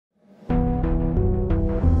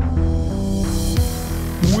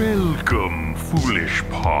Welcome, foolish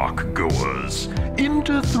park goers.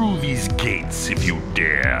 Enter through these gates if you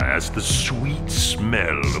dare, as the sweet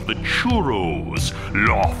smell of the churros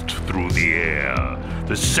loft through the air.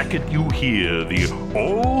 The second you hear the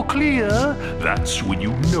all clear, that's when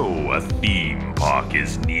you know a theme park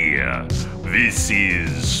is near. This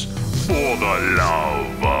is For the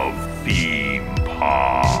Love of Theme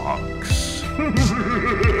Parks.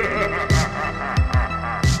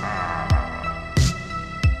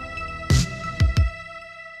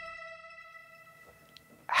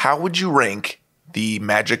 How would you rank the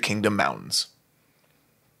Magic Kingdom mountains?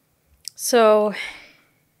 So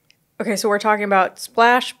we're talking about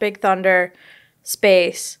Splash, Big Thunder,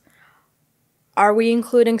 Space. Are we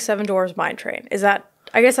including Seven Dwarfs Mine Train? Is that,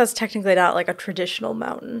 I guess that's technically not like a traditional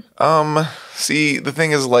mountain. See, the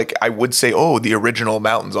thing is, like, I would say, oh, the original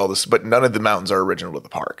mountains, all this, but none of the mountains are original to the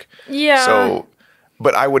park. Yeah. So,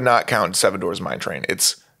 but I would not count Seven Dwarfs Mine Train.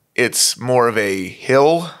 It's more of a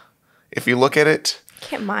hill, if you look at it. You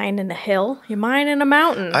can't mine in a hill. You mine in a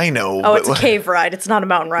mountain. I know. Oh, it's a cave ride. It's not a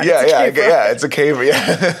mountain ride. Yeah, It's a cave ride. it's a cave.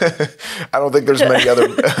 Yeah, I don't think there's many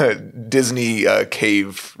other Disney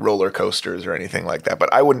cave roller coasters or anything like that.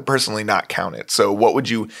 But I wouldn't personally not count it. So, what would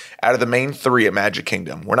you out of the main three at Magic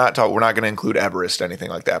Kingdom? We're not going to include Everest, anything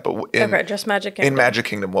like that. But okay, just Magic Kingdom. In Magic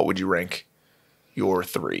Kingdom, what would you rank your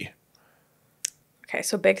three? Okay,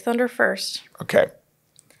 so Big Thunder first. Okay.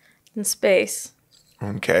 Then Space.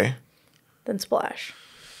 Okay. Then Splash.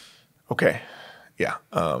 Okay. Yeah.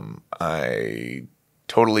 I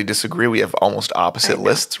totally disagree. We have almost opposite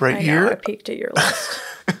lists here. I peeked at your list.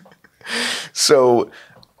 So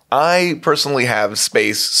I personally have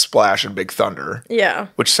Space, Splash, and Big Thunder. Yeah.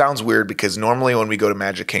 Which sounds weird because normally when we go to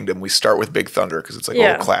Magic Kingdom, we start with Big Thunder because it's like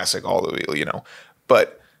all classic, all the way,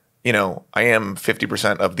 But, I am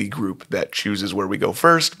 50% of the group that chooses where we go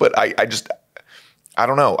first. But I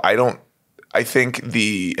don't know. I think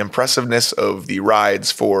the impressiveness of the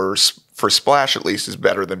rides for Splash, at least, is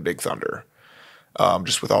better than Big Thunder.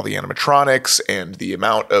 Just with all the animatronics and the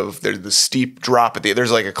amount of the steep drop at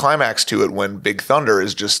there's like a climax to it when Big Thunder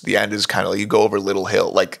is just the end is kind of like you go over Little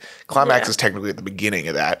Hill. Like climax is technically at the beginning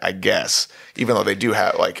of that, I guess, even though they do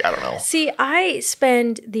have I don't know. See, I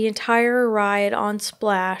spend the entire ride on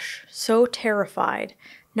Splash so terrified,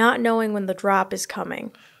 not knowing when the drop is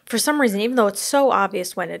coming. For some reason, even though it's so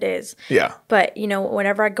obvious when it is. Yeah. But,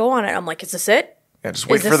 whenever I go on it, I'm like, is this it? Yeah, just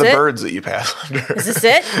wait for the birds that you pass under. Is this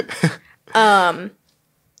it? I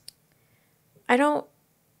don't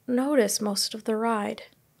notice most of the ride.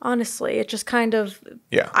 Honestly, it just kind of...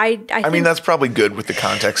 Yeah. I mean, that's probably good with the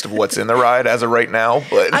context of what's in the ride as of right now,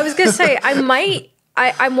 but... I was going to say,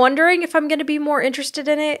 I'm wondering if I'm going to be more interested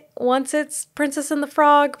in it once it's Princess and the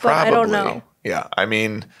Frog, but probably. I don't know. Yeah. I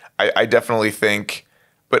mean, I definitely think...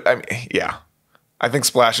 But I think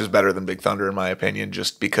Splash is better than Big Thunder in my opinion,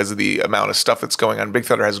 just because of the amount of stuff that's going on. Big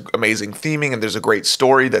Thunder has amazing theming, and there's a great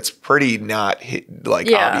story that's pretty not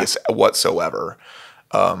obvious whatsoever.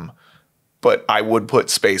 But I would put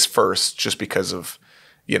Space first, just because of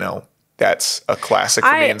that's a classic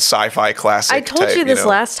for me and sci-fi classic. I told you this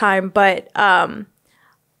last time, but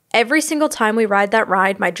every single time we ride that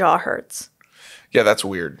ride, my jaw hurts. Yeah, that's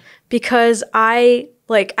weird. Because I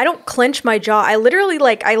don't clench my jaw. I literally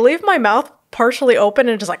I leave my mouth partially open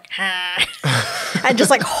and just and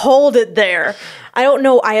just hold it there. I don't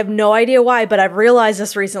know. I have no idea why, but I've realized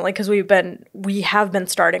this recently because we have been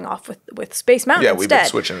starting off with Space Mountain. Yeah, we've been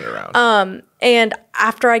switching it around. And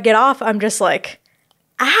after I get off, I'm just like,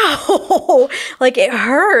 ow, it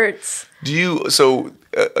hurts.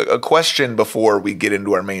 A question before we get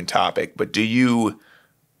into our main topic, but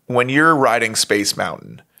when you're riding Space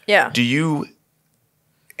Mountain, do you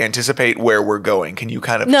anticipate where we're going? Can you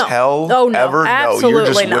kind of tell? Oh, no. Ever? Absolutely no, you're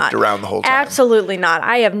just not. whipped around the whole time. Absolutely not.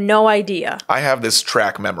 I have no idea. I have this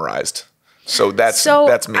track memorized. So that's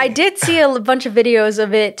me. I did see a bunch of videos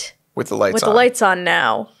of it with the lights on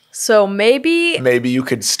now. So maybe you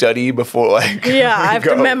could study before I have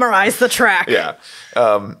to memorize the track. Yeah.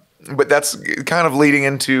 But that's kind of leading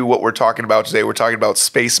into what we're talking about today. We're talking about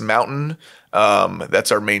Space Mountain.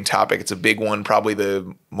 That's our main topic. It's a big one, probably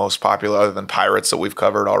the most popular other than Pirates that we've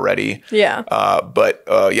covered already. Yeah.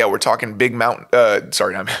 We're talking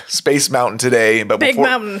Space Mountain today. But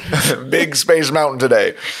big Space Mountain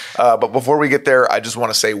today. But before we get there, I just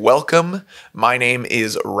want to say welcome. My name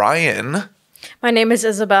is Ryan. My name is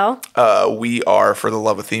Isabel. We are For the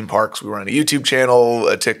Love of Theme Parks. We run a YouTube channel,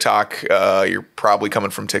 a TikTok. You're probably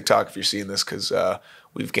coming from TikTok if you're seeing this because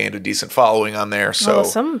we've gained a decent following on there. So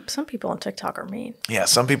some people on TikTok are mean. Yeah,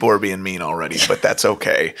 some people are being mean already, but that's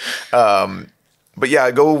okay. But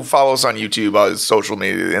yeah, go follow us on YouTube, social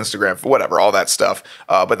media, Instagram, whatever, all that stuff.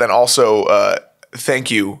 But then also,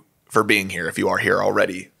 thank you for being here if you are here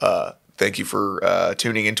already. Thank you for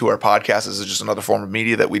tuning into our podcast. This is just another form of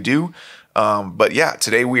media that we do. But yeah,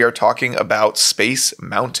 today we are talking about Space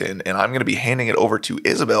Mountain, and I'm going to be handing it over to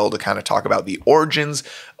Isabel to kind of talk about the origins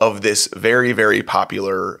of this very, very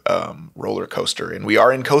popular roller coaster. And we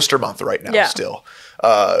are in coaster month right now still.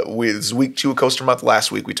 With week 2 of coaster month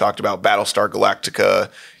last week, we talked about Battlestar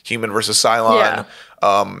Galactica, Human versus Cylon.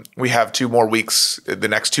 We have 2 more weeks, the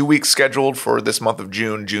next 2 weeks scheduled for this month of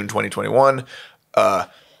June 2021.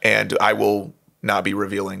 And I will not be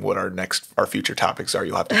revealing what our future topics are.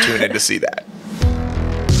 You'll have to tune in to see that.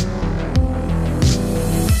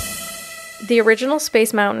 The original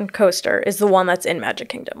Space Mountain coaster is the one that's in Magic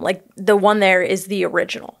Kingdom. Like, the one there is the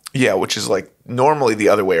original. Yeah, which is like normally the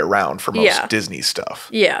other way around for most Disney stuff.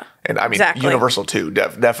 Yeah. And I mean, Universal too.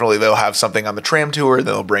 Definitely they'll have something on the tram tour, then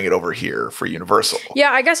they'll bring it over here for Universal.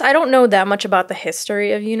 Yeah, I guess I don't know that much about the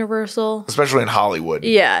history of Universal. Especially in Hollywood.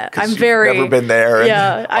 Yeah, I'm very... never been there.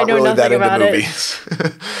 Yeah, I know really nothing about movies.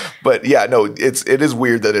 But yeah, no, it is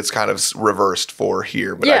weird that it's kind of reversed for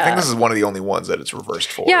here. But I think this is one of the only ones that it's reversed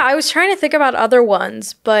for. Yeah, I was trying to think about other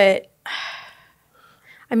ones, but...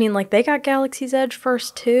 I mean, like, they got Galaxy's Edge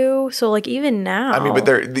first, too. So, like, even now... I mean, but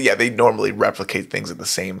they normally replicate things at the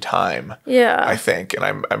same time. Yeah. I think. And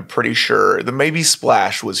I'm pretty sure... The maybe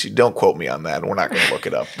Splash was... Don't quote me on that. We're not going to look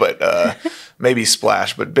it up. But maybe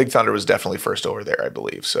Splash. But Big Thunder was definitely first over there, I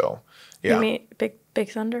believe. So, yeah. You mean Big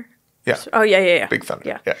Thunder? Yeah. Oh, yeah. Big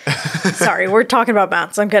Thunder. Yeah. Sorry, we're talking about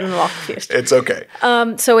mountains. I'm getting all confused. It's okay.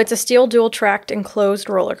 So, it's a steel dual-tracked enclosed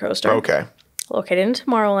roller coaster. Okay. Located in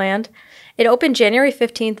Tomorrowland. It opened January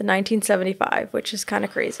 15th, 1975, which is kind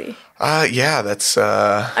of crazy. Yeah, that's...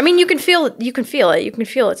 I mean, you can feel it. You can feel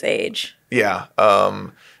its age. Yeah.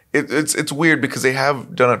 It's weird because they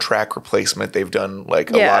have done a track replacement. They've done, like,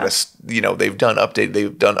 a lot of... they've done update.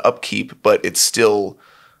 They've done upkeep, but it's still,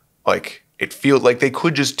 like... It feels like they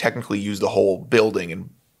could just technically use the whole building and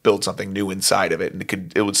build something new inside of it,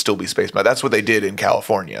 and it would still be Space Mountain. That's what they did in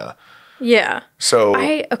California. Yeah. So...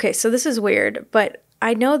 Okay, so this is weird, but...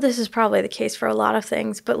 I know this is probably the case for a lot of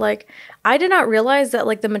things, but, like, I did not realize that,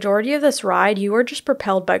 like, the majority of this ride, you were just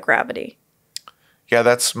propelled by gravity. Yeah,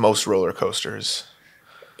 that's most roller coasters.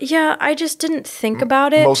 Yeah, I just didn't think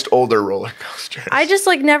about it. Most older roller coasters. I just,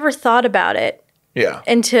 like, never thought about it. Yeah.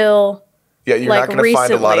 Until, yeah, you're not going to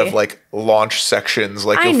find a lot of, like, launch sections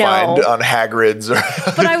like you'll find on Hagrid's.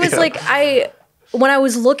 But I was, like, when I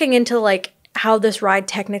was looking into, like, how this ride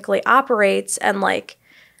technically operates and, like,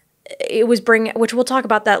 it was which we'll talk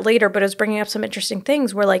about that later, but it was bringing up some interesting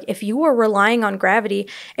things where, like, if you are relying on gravity,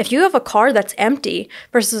 if you have a car that's empty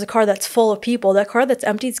versus a car that's full of people, that car that's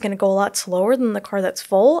empty is going to go a lot slower than the car that's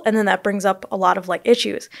full. And then that brings up a lot of, like,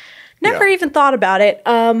 issues. Never even thought about it.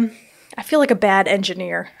 I feel like a bad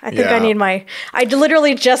engineer. I think I need I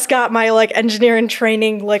literally just got my, like, engineering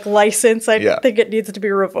training, like, license. I think it needs to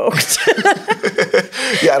be revoked.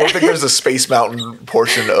 Yeah, I don't think there's a Space Mountain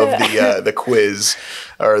portion of the quiz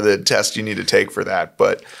or the test you need to take for that.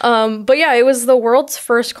 But yeah, it was the world's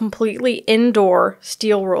first completely indoor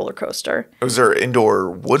steel roller coaster. Was there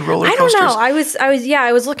indoor wood roller coasters? I don't know.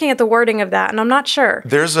 I was looking at the wording of that, and I'm not sure.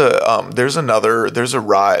 There's a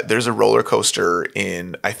roller coaster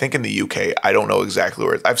in the UK. I don't know exactly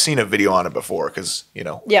where. I've seen a video on it before because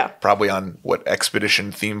probably on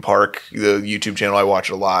Expedition Theme Park, the YouTube channel I watch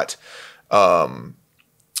a lot.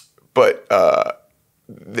 But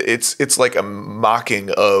it's like a mocking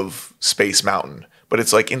of Space Mountain, but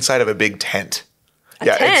it's like inside of a big tent.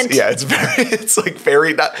 It's like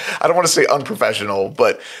very not, I don't want to say unprofessional,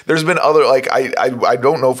 but there's been other, like, I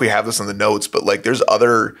don't know if we have this in the notes, but, like, there's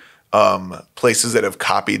other places that have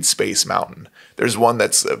copied Space Mountain. There's one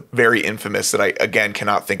that's very infamous that I, again,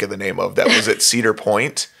 cannot think of the name of, that was at Cedar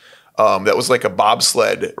Point. That was like a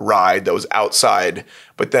bobsled ride that was outside,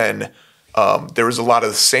 but then there was a lot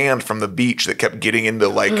of sand from the beach that kept getting into,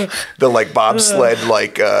 like, the, like, bobsled,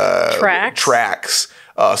 like, tracks.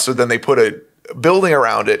 So then they put a building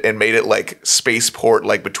around it and made it like Spaceport,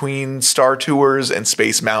 like between Star Tours and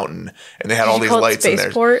Space Mountain, and they had all these lights in there.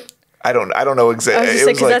 Spaceport? I don't know exactly.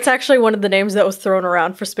 Because that's actually one of the names that was thrown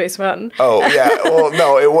around for Space Mountain. Oh yeah, well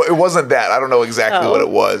no, it wasn't that. I don't know exactly what it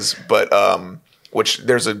was, but which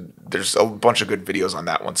there's a bunch of good videos on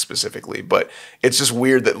that one specifically. But it's just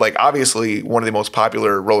weird that, like, obviously one of the most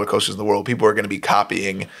popular roller coasters in the world, people are going to be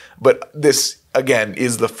copying, but this again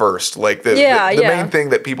is the first. Like the main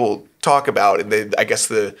thing that people talk about, and I guess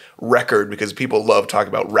the record, because people love talking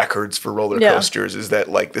about records for roller coasters, is that,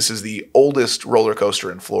 like, this is the oldest roller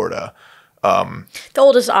coaster in Florida. The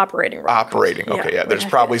oldest operating roller Operating. coaster. Okay, yeah. There's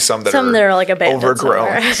probably some that are like abandoned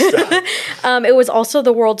overgrown. It was also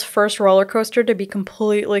the world's first roller coaster to be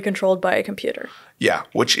completely controlled by a computer. Yeah,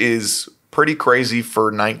 which is pretty crazy for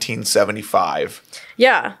 1975.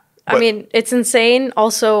 Yeah. I mean, it's insane.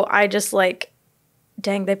 Also, I just like,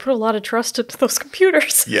 dang, they put a lot of trust into those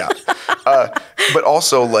computers. Yeah. But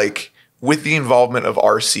also, like, with the involvement of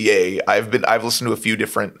RCA, I've listened to a few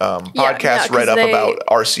different podcasts, read up about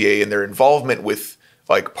RCA and their involvement with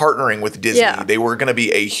like partnering with Disney. Yeah. They were going to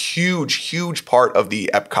be a huge part of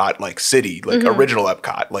the Epcot like city, like original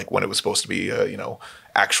Epcot, like when it was supposed to be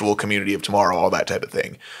actual community of tomorrow, all that type of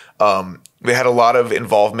thing. They had a lot of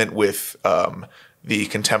involvement with the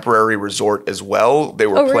contemporary resort as well. They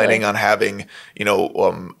were planning on having,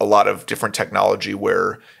 a lot of different technology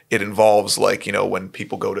where it involves like, when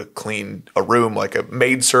people go to clean a room, like a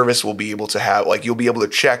maid service will be able to have, like you'll be able to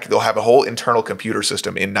check, they'll have a whole internal computer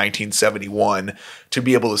system in 1971 to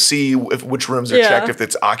be able to see which rooms are checked, if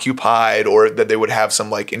it's occupied, or that they would have some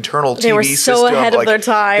like internal TV system. They were so ahead of their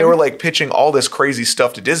time. They were like pitching all this crazy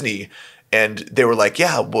stuff to Disney, and they were like,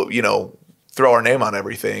 yeah, well, throw our name on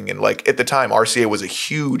everything. And like at the time, RCA was a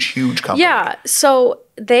huge company. Yeah. So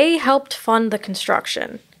they helped fund the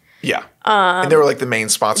construction. Yeah. And they were like the main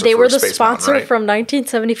sponsor. They for were the Space sponsor Mountain, right? from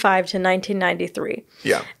 1975 to 1993.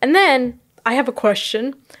 Yeah. And then I have a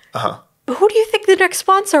question. Uh-huh. Who do you think the next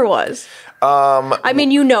sponsor was? I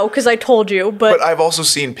mean, because I told you, but I've also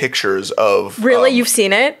seen pictures of. Really? You've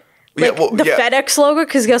seen it? Like the yeah. FedEx logo?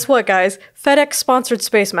 Because guess what, guys? FedEx sponsored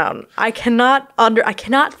Space Mountain. I cannot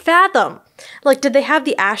fathom. Like, did they have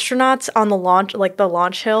the astronauts on the launch, like the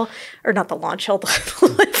launch hill, or not the launch hill, the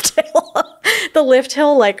lift hill, the lift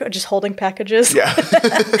hill, like just holding packages? Yeah,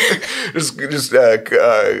 just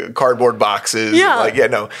cardboard boxes. Yeah, like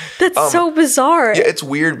no, that's so bizarre. Yeah, it's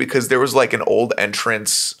weird because there was like an old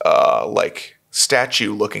entrance, like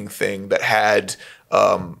statue looking thing that had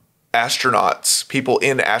astronauts, people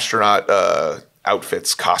in astronaut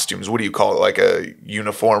outfits, costumes. What do you call it? Like a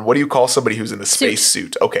uniform? What do you call somebody who's in the space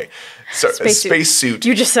suit? Okay. So space suit.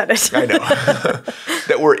 You just said it. I know.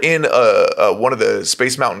 That were in one of the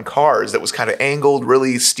Space Mountain cars that was kind of angled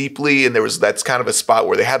really steeply, and that's kind of a spot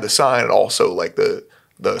where they had the sign and also like the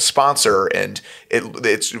sponsor, and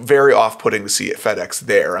it's very off-putting to see at FedEx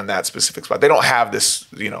there on that specific spot. They don't have this,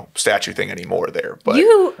 statue thing anymore there. But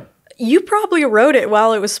you probably wrote it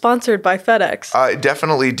while it was sponsored by FedEx. I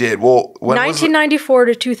definitely did. Well, when 1994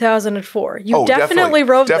 to 2004. You definitely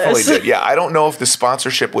wrote this. Definitely did. Yeah, I don't know if the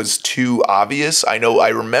sponsorship was too obvious. I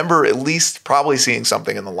remember at least probably seeing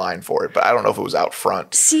something in the line for it, but I don't know if it was out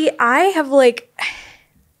front. See, I have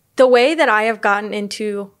the way that I have gotten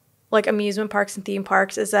into like amusement parks and theme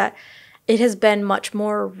parks is that it has been much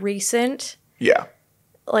more recent. Yeah.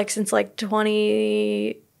 Like since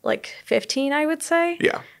 2015, I would say.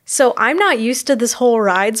 Yeah. So I'm not used to this whole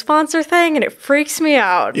ride sponsor thing, and it freaks me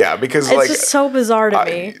out. Yeah, because it's just so bizarre to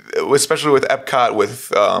me. Especially with Epcot,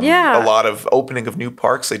 with a lot of opening of new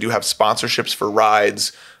parks, they do have sponsorships for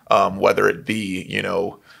rides, whether it be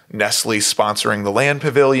Nestle sponsoring the Land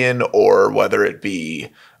Pavilion, or whether it be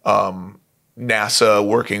NASA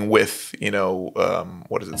working with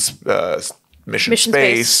Mission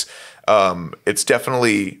Space. It's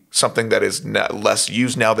definitely something that is less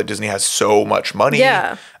used now that Disney has so much money.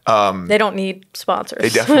 Yeah. They don't need sponsors. They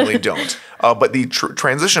definitely don't. But the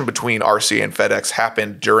transition between RCA and FedEx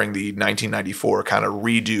happened during the 1994 kind of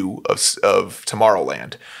redo of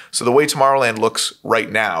Tomorrowland. So the way Tomorrowland looks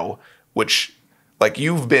right now, which like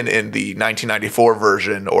you've been in the 1994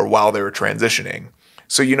 version or while they were transitioning.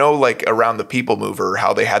 So like around the People Mover,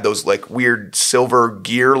 how they had those like weird silver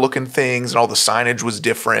gear looking things and all the signage was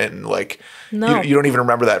different, and like no. you don't even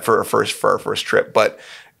remember that for our first trip. But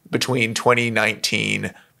between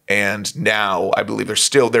 2019 and now, I believe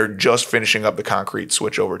they're just finishing up the concrete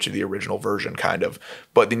switch over to the original version kind of.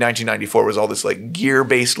 But the 1994 was all this like gear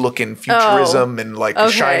based looking futurism and like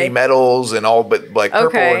shiny metals and all, but like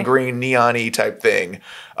purple and green neon-y type thing.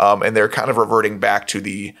 And they're kind of reverting back to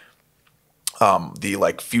the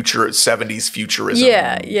like future 70s futurism,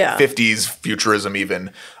 50s futurism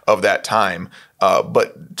even of that time.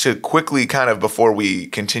 But to quickly kind of, before we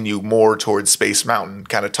continue more towards Space Mountain,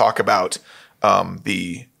 kind of talk about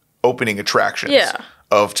the opening attractions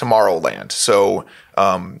of Tomorrowland. So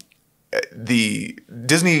the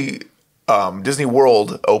Disney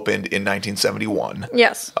World opened in 1971.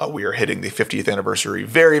 Yes. We are hitting the 50th anniversary.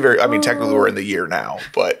 Very, very, I mean, technically we're in the year now,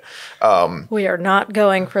 but... we are not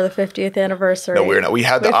going for the 50th anniversary. No, we're not. We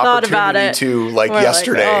had the opportunity to, like,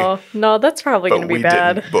 yesterday. No, that's probably going to be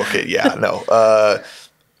bad. But we didn't book it. Yeah, no.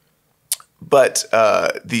 But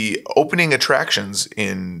the opening attractions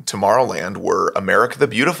in Tomorrowland were America the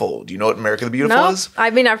Beautiful. Do you know what America the Beautiful is? I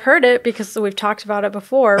mean, I've heard it because we've talked about it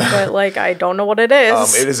before, but like I don't know what it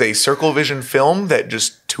is. It is a Circle Vision film that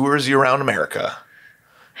just tours you around America.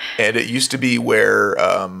 And it used to be where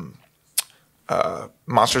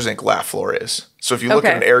Monsters Inc. Laugh Floor is. So if you look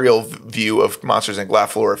at an aerial view of Monsters Inc.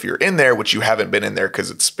 Laugh Floor, if you're in there, which you haven't been in there because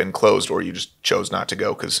it's been closed or you just chose not to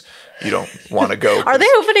go because you don't want to go. Are they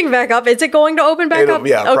opening back up? Is it going to open back up?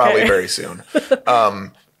 Yeah, probably very soon.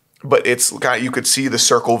 But it's kind of, you could see the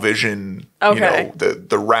Circle Vision, you know,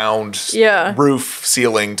 the round roof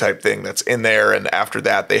ceiling type thing that's in there. And after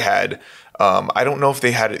that, they had... I don't know if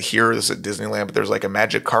they had it here. This is at Disneyland, but there's like a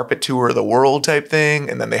magic carpet tour of the world type thing.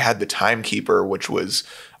 And then they had the Timekeeper, which was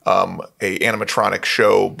a animatronic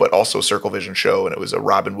show, but also a Circle Vision show. And it was a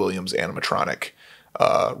Robin Williams animatronic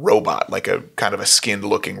robot, like a kind of a skinned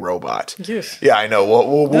looking robot. Yes. Yeah, I know.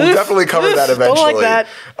 We'll definitely cover that eventually. Don't like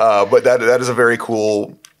that. But that is a very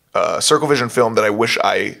cool Circle Vision film that I wish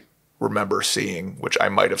I remember seeing, which I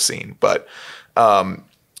might have seen. But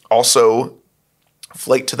also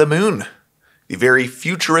Flight to the Moon. The very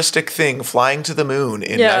futuristic thing, flying to the moon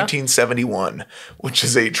in 1971, which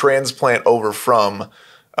is a transplant over from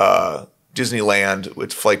Disneyland,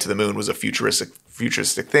 which Flight to the Moon was a futuristic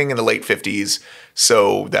thing in the late 50s.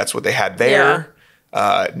 So that's what they had there.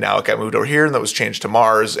 Now it got moved over here, and that was changed to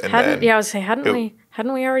Mars. And I would say,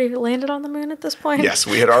 hadn't we already landed on the moon at this point? Yes,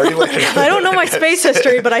 we had already landed. I don't know my space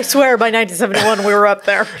history, but I swear by 1971 we were up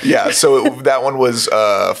there. Yeah, so that one was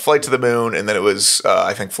Flight to the Moon, and then it was,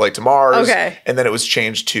 I think, Flight to Mars. Okay. And then it was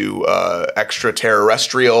changed to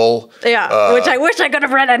Extraterrestrial. Yeah, which I wish I could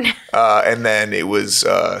have read in. And then it was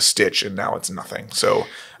Stitch, and now it's nothing. So,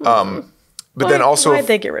 but then also... Why'd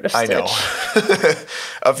they get rid of Stitch? I know.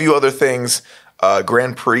 A few other things.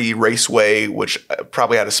 Grand Prix Raceway, which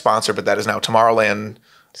probably had a sponsor, but that is now Tomorrowland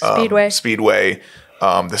Speedway.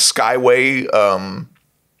 The Skyway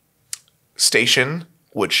station,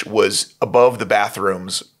 which was above the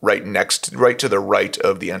bathrooms, right to the right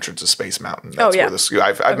of the entrance of Space Mountain. That's where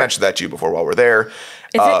I've mentioned that to you before while we're there.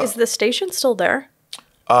 Is the station still there?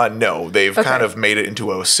 No, they've kind of made it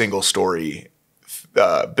into a single story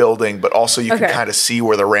building, but also you can kind of see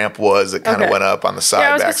where the ramp was. It kind of went up on the side. Yeah,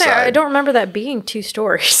 I was gonna say, I don't remember that being 2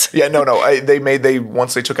 stories. Yeah, no. They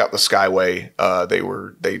once they took out the Skyway, they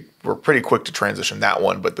were pretty quick to transition that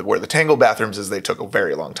one. But where the Tangled bathrooms is, they took a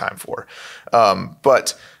very long time for.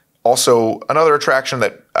 But also another attraction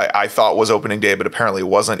that I thought was opening day, but apparently it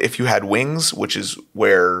wasn't. If You Had Wings, which is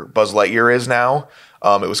where Buzz Lightyear is now,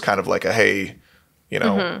 it was kind of like a hey,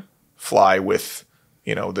 fly with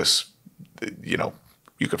this.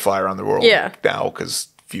 You could fly around the world now because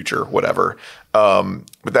future, whatever.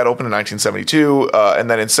 But that opened in 1972.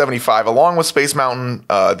 And then in 75, along with Space Mountain,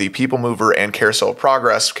 the People Mover and Carousel of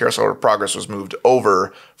Progress. Carousel of Progress was moved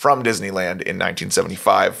over from Disneyland in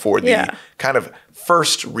 1975 for the kind of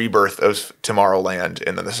first rebirth of Tomorrowland.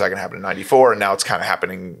 And then the second happened in 94. And now it's kind of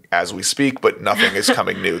happening as we speak, but nothing is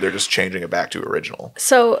coming new. They're just changing it back to original.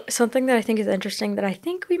 So something that I think is interesting that I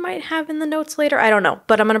think we might have in the notes later, I don't know,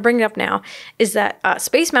 but I'm going to bring it up now, is that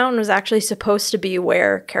Space Mountain was actually supposed to be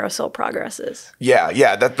where Carousel of Progress is.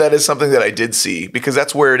 Yeah, that is something that I did see because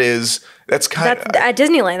that's where it is. That's kind of at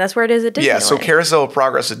Disneyland. That's where it is at Disneyland. Yeah, so Carousel of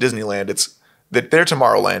Progress at Disneyland, they're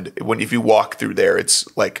Tomorrowland. If you walk through there, it's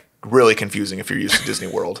like really confusing if you're used to Disney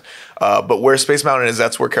World. But where Space Mountain is,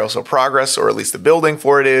 that's where Carousel of Progress, or at least the building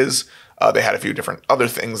for it is. They had a few different other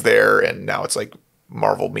things there, and now it's like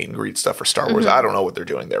Marvel meet and greet stuff for Star Wars. I don't know what they're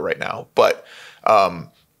doing there right now, but.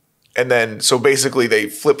 And then, so basically they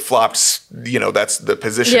flip-flopped, that's the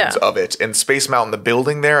positions of it. And Space Mountain, the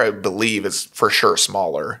building there, I believe is for sure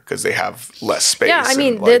smaller because they have less space. Yeah, I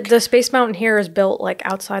mean, the Space Mountain here is built like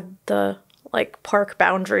outside the park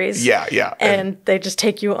boundaries. Yeah. And they just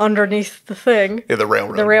take you underneath the thing. Yeah, the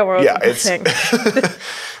railroad. The railroad thing.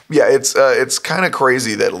 Yeah, it's kind of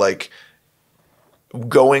crazy that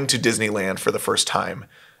going to Disneyland for the first time,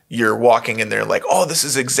 you're walking in there like, oh, this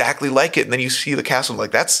is exactly like it. And then you see the castle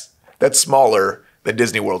like, that's smaller than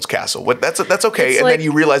Disney World's castle. That's okay. And then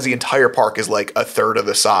you realize the entire park is like a third of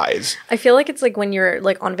the size. I feel like it's like when you're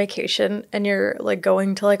like on vacation and you're like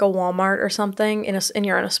going to like a Walmart or something and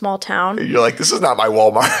you're in a small town. You're like, this is not my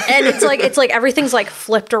Walmart. And it's like everything's like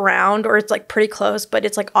flipped around or it's like pretty close, but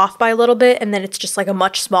it's like off by a little bit. And then it's just like a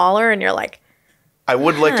much smaller and you're like, I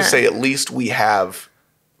would like to say at least we have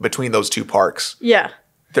between those two parks. Yeah.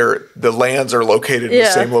 The lands are located in the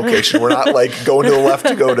same location. We're not like going to the left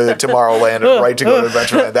to go to Tomorrowland and right to go to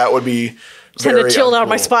Adventureland. That would be very chilled out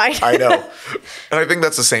my spine. I know. And I think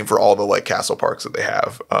that's the same for all the like castle parks that they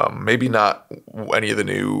have. Maybe not any of the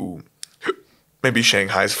new maybe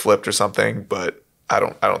Shanghai's flipped or something, but I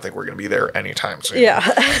don't think we're going to be there anytime soon.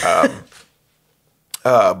 Yeah.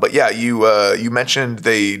 But yeah, you mentioned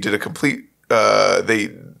they did a complete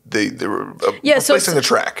they were replacing the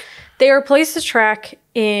track. They replaced the track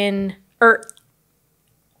so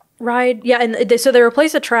they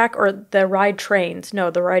replaced the track or the ride trains.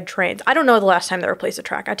 No, the ride trains. I don't know the last time they replaced the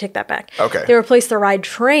track. I take that back. Okay. They replaced the ride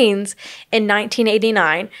trains in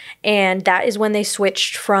 1989, and that is when they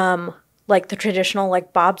switched from like the traditional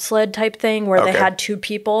like bobsled type thing where they had two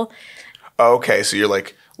people. Okay, so you're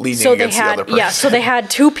like leaning against the other person. Yeah, so they had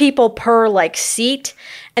two people per like seat,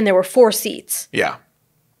 and there were 4 seats. Yeah.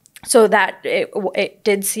 So that it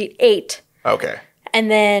did seat 8. Okay.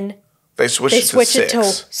 And then they switched it to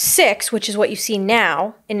 6, which is what you see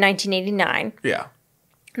now in 1989. Yeah.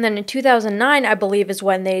 And then in 2009, I believe, is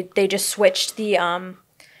when they just switched the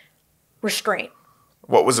restraint.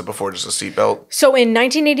 What was it before? Just a seatbelt? So in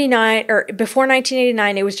 1989, or before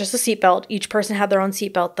 1989, it was just a seatbelt. Each person had their own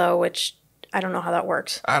seatbelt, though, which I don't know how that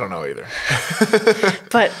works. I don't know either.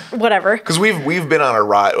 But whatever. Because we've been on a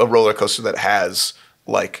roller coaster that has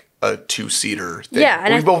like a 2-seater thing. Yeah,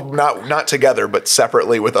 and we both not together, but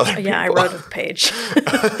separately with other people. Yeah, I rode with Paige.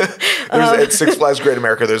 At Six Flags Great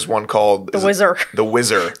America, there's one called The Whizzer. The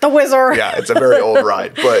Whizzer. The Whizzer. Yeah, it's a very old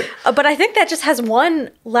ride, but I think that just has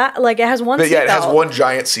one it has one. Yeah, it has one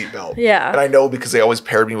giant seatbelt. Yeah, and I know because they always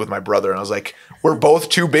paired me with my brother, and I was like, we're both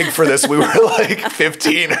too big for this. We were like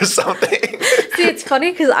 15 or something. See, it's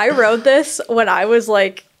funny because I rode this when I was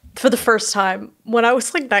like for the first time when I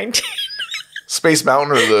was like 19. Space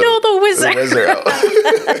Mountain or the Whizzer. The Whizzer.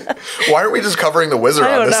 Why aren't we just covering the Whizzer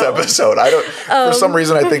on this episode? I don't. For some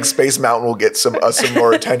reason, I think Space Mountain will get some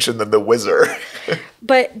more attention than the Whizzer.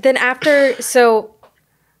 But then after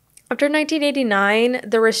 1989,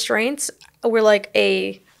 the restraints were like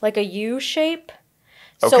a U shape.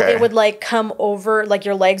 So it would like come over, like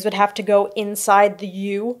your legs would have to go inside the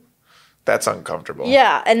U. That's uncomfortable.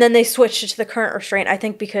 Yeah, and then they switched it to the current restraint, I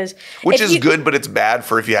think, because... Which is good, but it's bad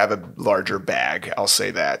for if you have a larger bag, I'll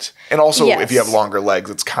say that. And also, if you have longer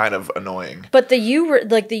legs, it's kind of annoying. But the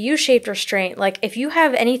U-shaped restraint, like, if you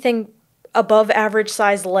have anything above average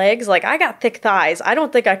sized legs, like, I got thick thighs. I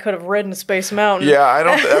don't think I could have ridden Space Mountain. Yeah,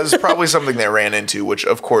 that was probably something they ran into, which,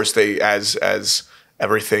 of course, they, as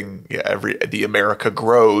everything, the America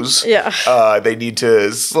grows. Yeah. They need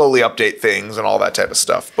to slowly update things and all that type of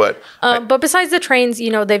stuff. But besides the trains,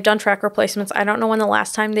 they've done track replacements. I don't know when the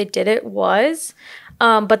last time they did it was,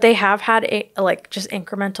 but they have had just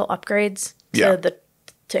incremental upgrades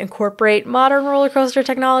to incorporate modern roller coaster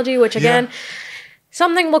technology, which again. Yeah.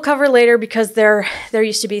 Something we'll cover later because there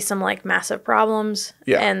used to be some like massive problems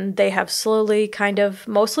and they have slowly kind of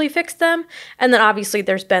mostly fixed them. And then obviously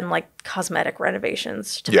there's been like cosmetic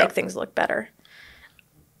renovations to make things look better.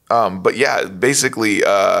 But yeah, basically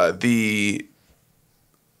the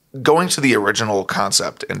going to the original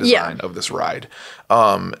concept and design of this ride,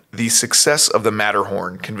 the success of the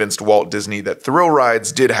Matterhorn convinced Walt Disney that thrill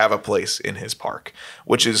rides did have a place in his park,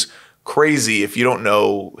 which is crazy. If you don't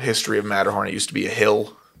know history of Matterhorn, it used to be a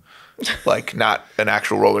hill, like not an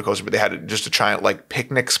actual roller coaster, but they had just a giant like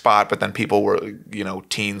picnic spot. But then people were,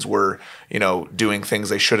 teens were, doing things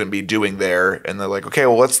they shouldn't be doing there. And they're like, okay,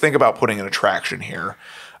 well, let's think about putting an attraction here.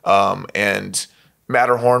 And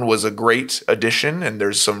Matterhorn was a great addition. And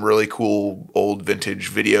there's some really cool old vintage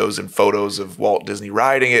videos and photos of Walt Disney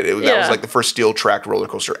riding it. That was like the first steel tracked roller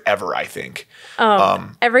coaster ever, I think.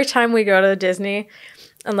 Every time we go to Disney,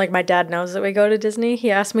 and like my dad knows that we go to Disney,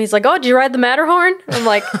 he asked me, he's like, "Oh, did you ride the Matterhorn?" I'm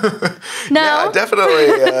like, "No." Yeah, definitely.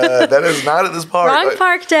 That is not at this park. Wrong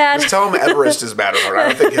park, Dad. Just tell him Everest is Matterhorn. I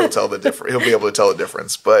don't think he'll be able to tell the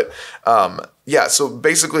difference. But so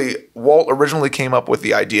basically, Walt originally came up with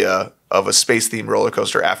the idea of a space-themed roller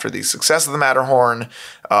coaster after the success of the Matterhorn,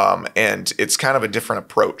 and it's kind of a different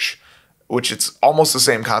approach. Which it's almost the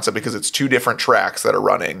same concept because it's 2 different tracks that are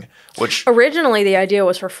running. Which originally the idea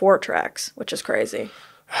was for 4 tracks, which is crazy.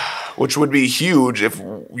 Which would be huge if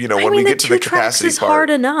when we get to the capacity part. 2 tracks is hard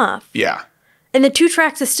enough. Yeah. And the 2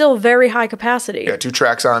 tracks is still very high capacity. Yeah, 2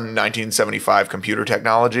 tracks on 1975 computer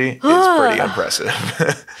technology is pretty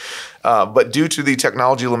impressive. But due to the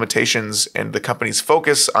technology limitations and the company's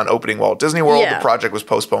focus on opening Walt Disney World, the project was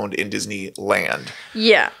postponed in Disneyland.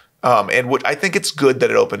 Yeah. And what I think it's good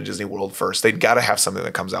that it opened at Disney World first. They'd got to have something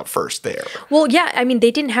that comes out first there. Well, yeah. I mean,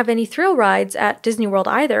 they didn't have any thrill rides at Disney World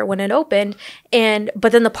either when it opened.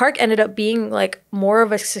 But then the park ended up being like more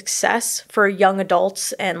of a success for young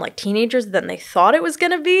adults and like teenagers than they thought it was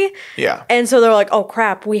going to be. Yeah. And so they're like, oh,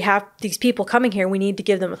 crap. We have these people coming here. We need to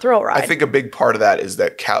give them a thrill ride. I think a big part of that is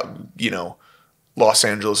that, Los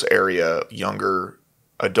Angeles area younger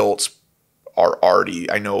adults are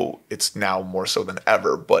already, I know it's now more so than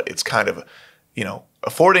ever, but it's kind of, you know,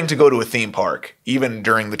 affording to go to a theme park, even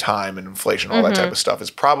during the time and inflation, all that type of stuff, is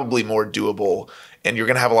probably more doable. And you're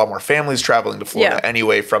going to have a lot more families traveling to Florida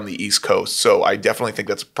anyway from the East Coast. So I definitely think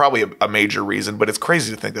that's probably a major reason. But it's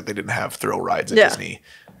crazy to think that they didn't have thrill rides at Disney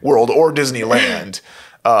World or Disneyland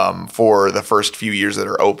for the first few years that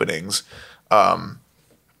are openings. But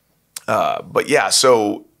yeah,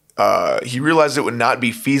 so he realized it would not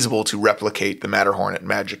be feasible to replicate the Matterhorn at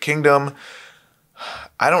Magic Kingdom.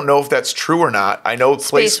 I don't know if that's true or not. I know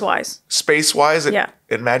space-wise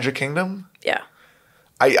at Magic Kingdom. Yeah.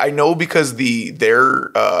 I know because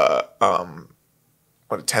their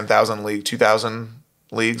 10,000 league, 2,000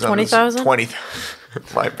 leagues, 20,000. 20.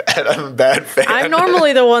 My bad. I'm a bad fan. I'm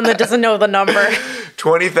normally the one that doesn't know the number.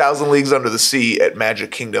 20,000 leagues under the sea at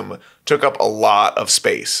Magic Kingdom took up a lot of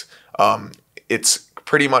space. It's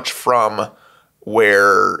pretty much from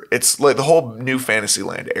where it's like the whole new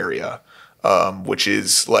Fantasyland area, which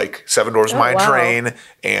is like Seven Dwarfs Mine Train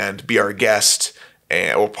and Be Our Guest.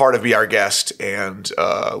 Or part of Be Our Guest and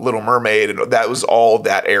Little Mermaid, and that was all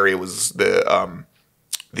that area was the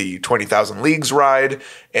 20,000 Leagues ride.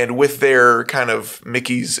 And with their kind of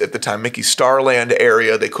Mickey's at the time, Mickey Starland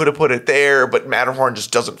area, they could have put it there, but Matterhorn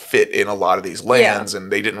just doesn't fit in a lot of these lands, and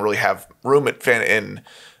they didn't really have room at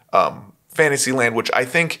Fantasyland, which I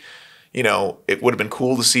think, you know, it would have been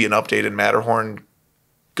cool to see an updated Matterhorn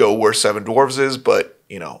go where Seven Dwarfs is, but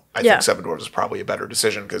you know, I think Seven Dwarfs is probably a better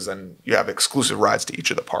decision because then you have exclusive rides to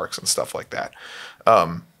each of the parks and stuff like that.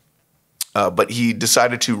 But he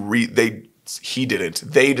decided to he didn't.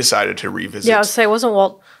 They decided to revisit. Yeah, I was say it wasn't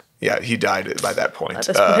Walt. Yeah, he died by that point.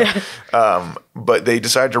 But they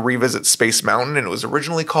decided to revisit Space Mountain, and it was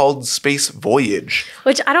originally called Space Voyage.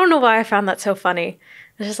 Which I don't know why I found that so funny.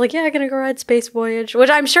 It's just like, yeah, I'm gonna go ride Space Voyage, which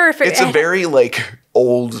I'm sure if it's a very like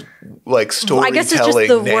old like storytelling. I guess it's just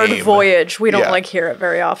the word voyage. We don't like hear it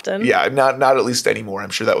very often. Yeah, not at least anymore.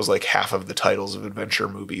 I'm sure that was like half of the titles of adventure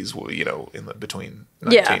movies. You know, between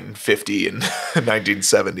 1950 and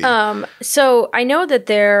 1970. So I know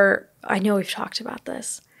that I know we've talked about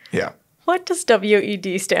this. Yeah. What does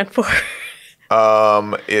WED stand for?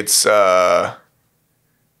 It's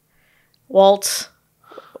Walt.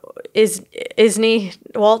 Isney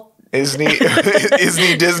Walt Disney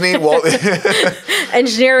Walt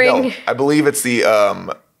engineering. No, I believe it's the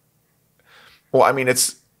well, I mean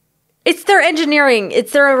it's their engineering.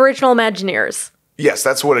 It's their original Imagineers. Yes,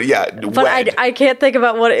 that's what it. But I can't think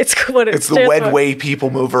about what it's It's the Wedway people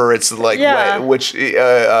mover. It's like which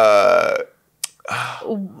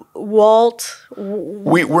Walt.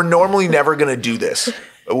 We're normally never gonna do this,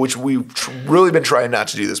 which we've really been trying not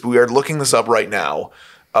to do this. But we are looking this up right now.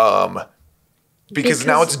 Because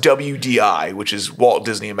now it's WDI, which is Walt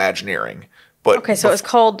Disney Imagineering. But okay, so it's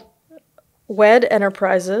called WED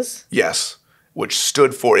Enterprises. Yes, which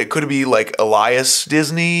stood for, it could be like Elias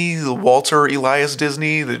Disney, Walter Elias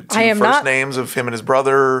Disney, the two first names of him and his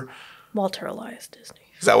brother. Walter Elias Disney.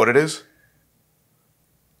 Is that what it is?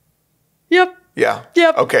 Yep. Yeah.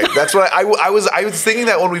 Yep. Okay. That's what I was thinking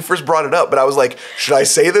that when we first brought it up, but I was like, should I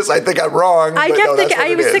say this? I think I'm wrong. I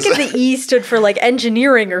was thinking the E stood for like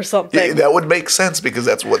engineering or something. Yeah, that would make sense because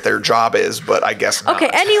that's what their job is, but I guess not. Okay.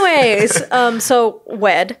 Anyways, so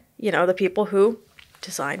WED, you know, the people who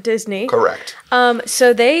designed Disney. Correct.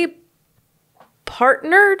 So they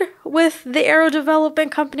partnered with the Aero Development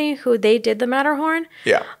Company, who they did the Matterhorn.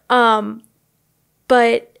 Yeah.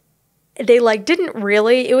 But they like didn't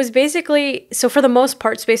really. It was basically, so for the most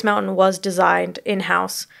part, Space Mountain was designed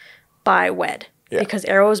in-house by WED because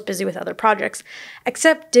Aero was busy with other projects.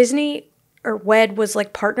 Except Disney or WED was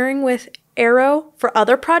like partnering with Aero for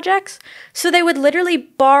other projects. So they would literally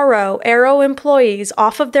borrow Aero employees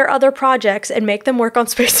off of their other projects and make them work on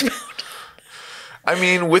Space Mountain. I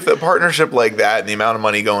mean, with a partnership like that and the amount of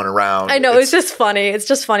money going around. I know, it's just funny. It's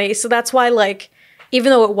just funny. So that's why, like,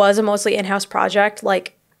 even though it was a mostly in-house project,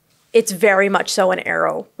 like, it's very much so an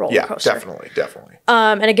Aero roller coaster. Yeah, definitely.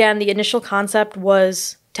 And again, the initial concept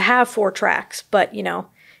was to have 4 tracks, but, you know,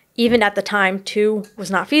 even at the time, 2 was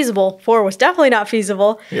not feasible. 4 was definitely not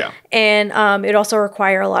feasible. Yeah. And it also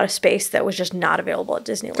required a lot of space that was just not available at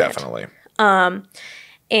Disneyland. Definitely.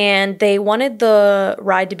 And they wanted the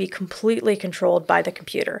ride to be completely controlled by the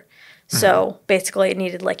computer. So basically it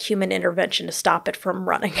needed like human intervention to stop it from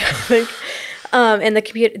running, I think. And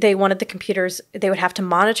they wanted the computers, they would have to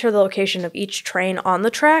monitor the location of each train on the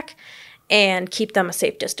track and keep them a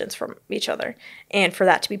safe distance from each other. And for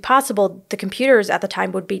that to be possible, the computers at the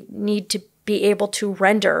time would need to be able to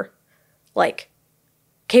render, like,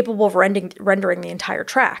 capable of rendering the entire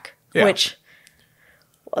track, which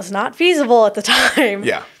was not feasible at the time.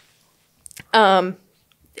 Yeah.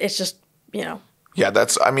 It's just, you know. Yeah,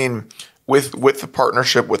 that's, I mean, with the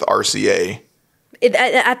partnership with RCA.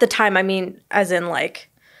 At the time, I mean, as in like,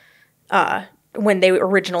 when they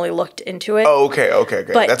originally looked into it. Oh, okay.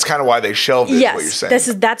 But that's kind of why they shelved it, yes, what you're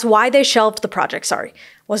saying. That's why they shelved the project. Sorry,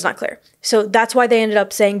 was not clear. So that's why they ended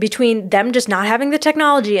up saying between them just not having the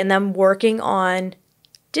technology and them working on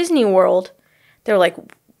Disney World, they're like,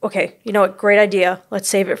 okay, you know what, great idea. Let's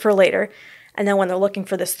save it for later. And then when they're looking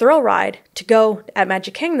for this thrill ride to go at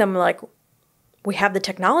Magic Kingdom, like, we have the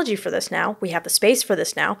technology for this now. We have the space for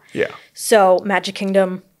this now. Yeah. So Magic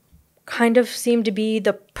Kingdom kind of seemed to be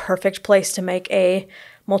the perfect place to make a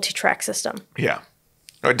multi-track system. Yeah.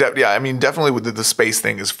 I mean, definitely with the space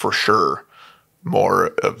thing is for sure more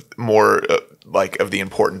of the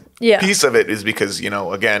important piece of it is because, you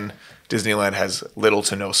know, again, Disneyland has little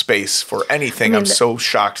to no space for anything. I'm so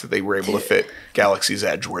shocked that they were able to fit Galaxy's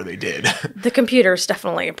Edge where they did. The computer is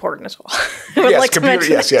definitely important as well. Yes, computer.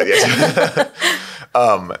 Yes.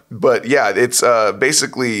 But yeah, it's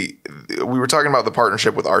basically we were talking about the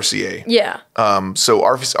partnership with RCA. Yeah. So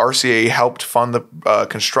RCA helped fund the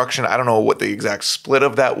construction. I don't know what the exact split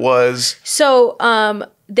of that was. So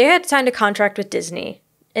they had signed a contract with Disney,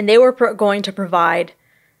 and they were going to provide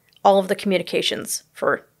all of the communications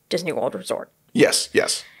for Disney World Resort. Yes.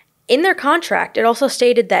 In their contract, it also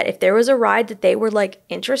stated that if there was a ride that they were like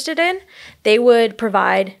interested in, they would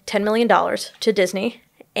provide $10 million to Disney,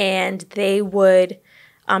 and they would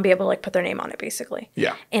be able to like put their name on it, basically.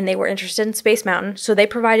 Yeah. And they were interested in Space Mountain, so they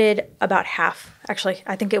provided about half. Actually,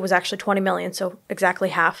 I think it was actually $20 million, so exactly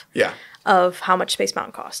half. Yeah. Of how much Space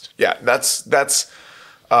Mountain cost. Yeah, that's.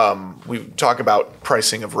 We talk about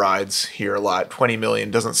pricing of rides here a lot. $20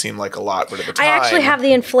 million doesn't seem like a lot, but at the time, I actually have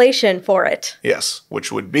the inflation for it. Yes,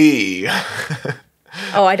 which would be.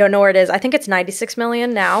 Oh, I don't know where it is. I think it's $96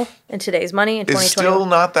 million now in today's money in 2020. It's still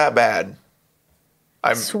not that bad.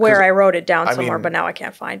 I swear I wrote it down somewhere, but now I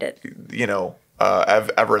can't find it. You know,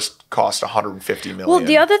 Everest cost $150 million. Well,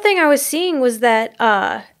 the other thing I was seeing was that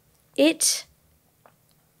it.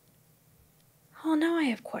 Oh, now I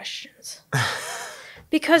have questions.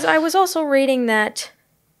 Because I was also reading that.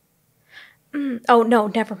 Oh, no,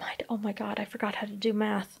 never mind. Oh my God, I forgot how to do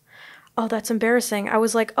math. Oh, that's embarrassing. I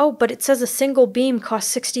was like, oh, but it says a single beam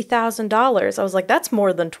costs $60,000. I was like, that's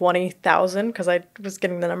more than $20,000 because I was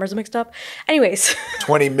getting the numbers mixed up. Anyways.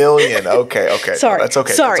 $20 million. Okay. Sorry. No, that's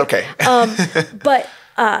okay. Sorry. That's okay. But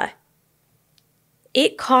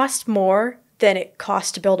it cost more than it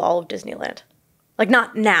cost to build all of Disneyland. Like,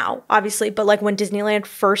 not now, obviously, but like when Disneyland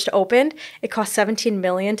first opened, it cost $17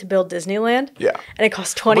 million to build Disneyland. Yeah. And it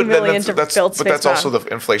cost $20 million to build Space Mountain. But that's also the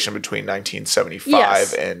inflation between 1975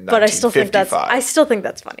 and 1955. But I still think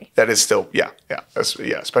that's funny. That is still, yeah.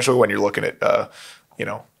 Especially when you're looking at, you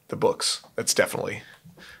know, the books. That's definitely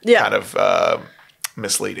kind of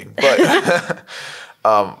misleading. But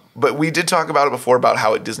but we did talk about it before about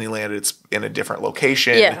how at Disneyland it's in a different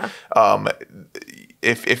location. Yeah.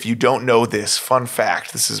 If you don't know this, fun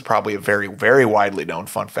fact, this is probably a very, very widely known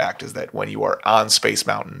fun fact, is that when you are on Space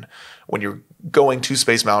Mountain, when you're going to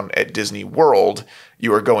Space Mountain at Disney World,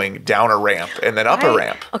 you are going down a ramp and then up a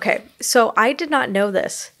ramp. Okay, so I did not know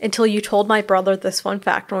this until you told my brother this fun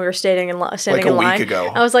fact when we were standing in line. Like a week ago.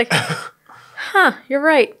 I was like, huh, you're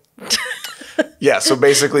right. Yeah, so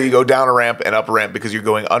basically you go down a ramp and up a ramp because you're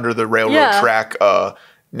going under the railroad track.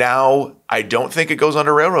 Now, I don't think it goes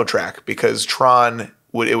under railroad track because Tron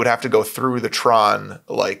would have to go through the Tron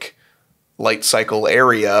like light cycle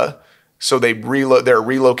area. So they're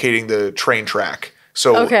relocating the train track.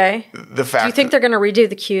 So the fact. Do you think they're going to redo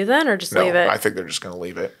the queue then, or just leave it? I think they're just going to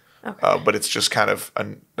leave it. Okay. But it's just kind of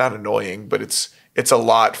not annoying, but it's a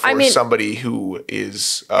lot for somebody who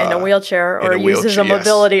is in a wheelchair or uses a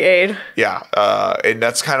mobility aid. Yeah, and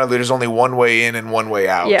that's kind of, there's only one way in and one way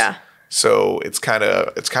out. Yeah. So it's kind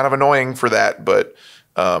of annoying for that, but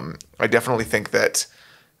I definitely think that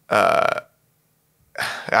I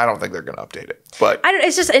don't think they're going to update it. But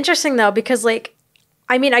it's just interesting though because like,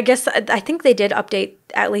 I mean, I think they did update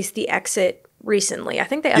at least the exit recently. I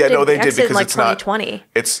think they updated the exit in like 2020.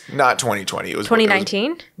 It's not 2020. It was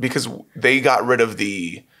 2019 because they got rid of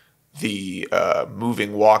the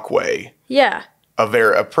moving walkway. Yeah.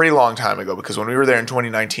 A pretty long time ago because when we were there in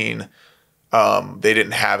 2019. They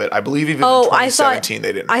didn't have it. I believe even in 2017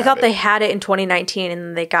 they didn't have it. I thought they had it in 2019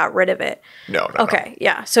 and they got rid of it. No. Okay,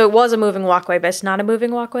 yeah. So it was a moving walkway, but it's not a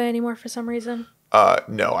moving walkway anymore for some reason?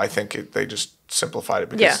 No, I think they just simplified it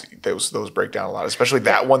because those break down a lot, especially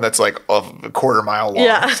that one that's like a quarter mile long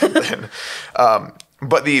or something.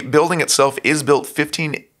 But the building itself is built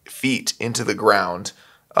 15 feet into the ground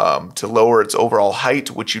to lower its overall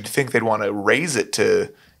height, which you'd think they'd want to raise it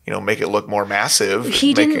to make it look more massive.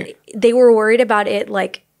 They were worried about it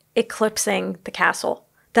like eclipsing the castle.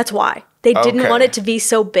 That's why. They didn't want it to be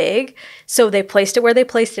so big, so they placed it where they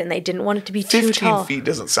placed it, and they didn't want it to be too tall. 15 feet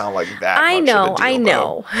doesn't sound like that much of a I deal,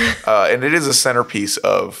 know. And it is a centerpiece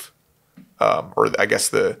of, or I guess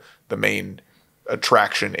the main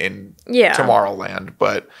attraction in Tomorrowland.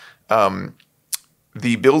 But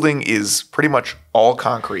the building is pretty much all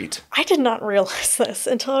concrete. I did not realize this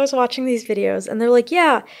until I was watching these videos, and they're like,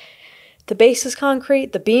 yeah, the base is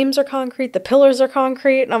concrete, the beams are concrete, the pillars are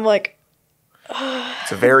concrete, and I'm like,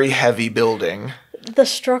 it's a very heavy building. The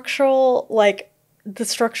structural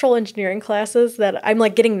engineering classes that I'm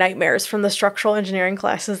like getting nightmares from the structural engineering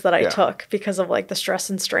classes that I took because of like the stress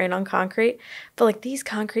and strain on concrete. But like these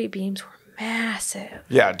concrete beams were massive.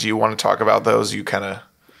 Yeah. Do you want to talk about those? You kind of.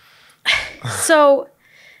 So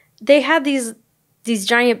they had these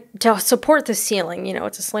giant, to support the ceiling,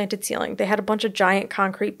 it's a slanted ceiling. They had a bunch of giant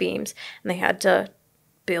concrete beams, and they had to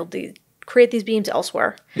create these beams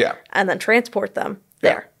elsewhere. Yeah. And then transport them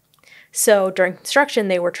there. So during construction,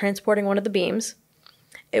 they were transporting one of the beams.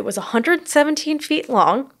 It was 117 feet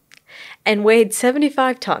long and weighed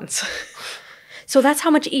 75 tons. So that's how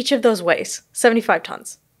much each of those weighs, 75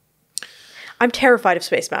 tons. I'm terrified of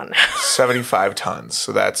Space Mountain. 75 tons.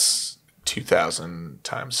 So that's 2,000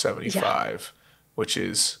 times 75, which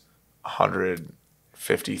is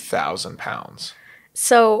 150,000 pounds.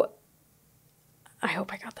 So I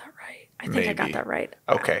hope I got that right. I think I got that right.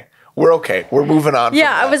 Okay. We're okay. We're moving on.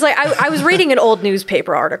 Yeah, I was like, I was reading an old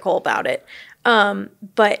newspaper article about it.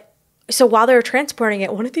 But so while they were transporting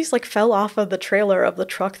it, one of these like fell off of the trailer of the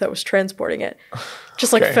truck that was transporting it.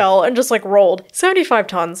 Just like fell and just like rolled. 75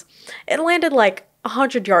 tons. It landed like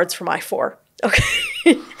 100 yards from I-4. Okay.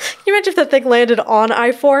 Can you imagine if that thing landed on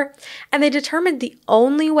I-4? And they determined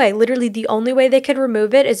literally the only way they could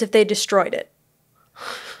remove it is if they destroyed it.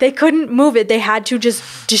 They couldn't move it. They had to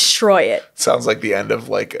just destroy it. Sounds like the end of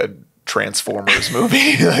like a Transformers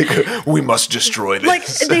movie. Like, we must destroy this. Like,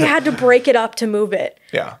 they had to break it up to move it.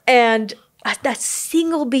 Yeah. And that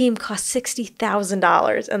single beam cost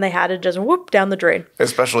 $60,000, and they had to just whoop down the drain.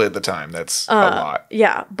 Especially at the time. That's a lot.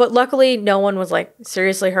 Yeah. But luckily, no one was like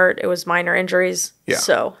seriously hurt. It was minor injuries. Yeah.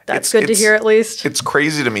 So that's good to hear at least. It's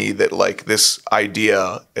crazy to me that like this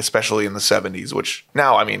idea, especially in the 70s, which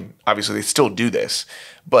now, I mean, obviously they still do this,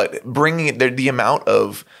 but bringing the amount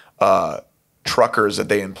of truckers that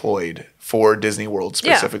they employed for Disney World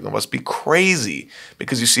specifically must be crazy,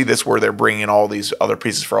 because you see this where they're bringing in all these other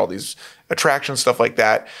pieces for all these attractions, stuff like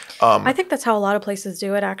that. I think that's how a lot of places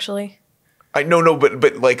do it, actually.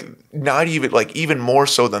 But like not even like even more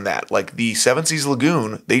so than that. Like the Seven Seas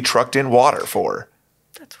Lagoon, they trucked in water for.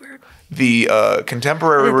 That's weird. The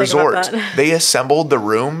Contemporary Resort, they assembled the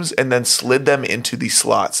rooms and then slid them into the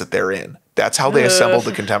slots that they're in. That's how they assembled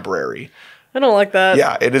the Contemporary. I don't like that.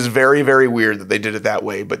 Yeah, it is very, very weird that they did it that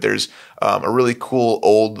way. But there's a really cool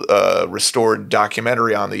old restored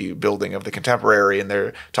documentary on the building of the Contemporary, and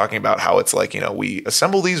they're talking about how it's like, we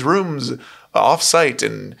assemble these rooms off-site,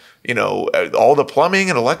 and all the plumbing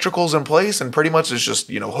and electrical's in place, and pretty much it's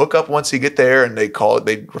just hook up once you get there, and they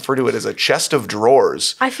refer to it as a chest of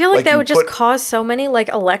drawers. I feel like that would just cause so many like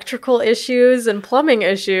electrical issues and plumbing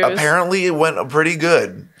issues. Apparently it went pretty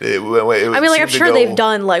good. I'm sure they've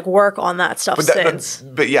done like work on that stuff since.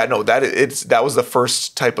 But yeah, no, that was the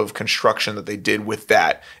first type of construction that they did with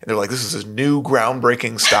that, and they're like, this is a new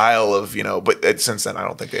groundbreaking style of but since then I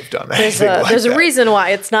don't think they've done that. There's a reason why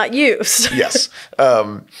it's not used. Yes.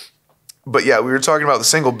 But yeah, we were talking about the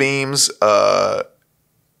single beams, and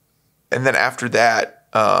then after that,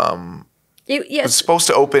 it's supposed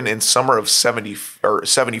to open in summer of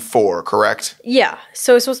 74, correct? Yeah.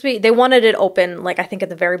 So it's supposed to be, they wanted it open, like, I think at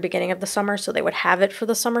the very beginning of the summer, so they would have it for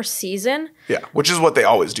the summer season. Yeah, which is what they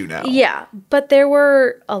always do now. Yeah, but there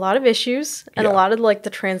were a lot of issues, and a lot of, like, the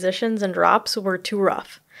transitions and drops were too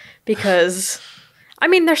rough, because, I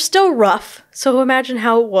mean, they're still rough, so imagine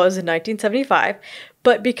how it was in 1975,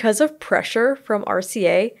 but because of pressure from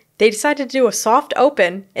RCA, they decided to do a soft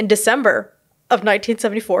open in December of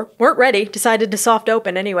 1974. Weren't ready, decided to soft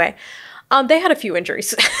open anyway. They had a few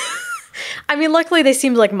injuries. I mean, luckily they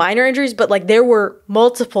seemed like minor injuries, but like there were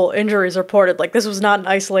multiple injuries reported. Like this was not an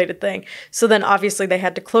isolated thing. So then obviously they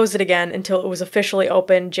had to close it again until it was officially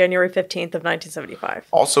open January 15th of 1975.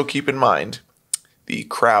 Also keep in mind the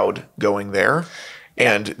crowd going there.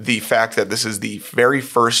 And the fact that this is the very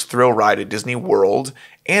first thrill ride at Disney World,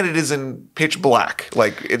 and it is in pitch black,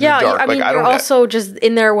 like in the dark. I mean, you're also just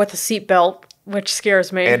in there with a seatbelt which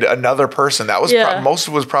scares me. And another person. That was most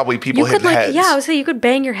of it was probably people hitting heads. Yeah, I would say you could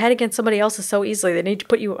bang your head against somebody else's so easily. They need to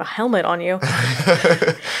put a helmet on you.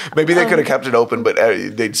 Maybe they could have kept it open, but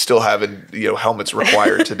they'd still have helmets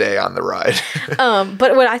required today on the ride.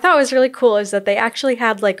 But what I thought was really cool is that they actually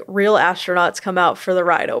had like real astronauts come out for the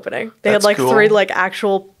ride opening. They had like cool. 3 like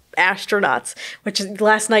actual astronauts, which is,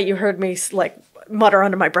 last night you heard me like mutter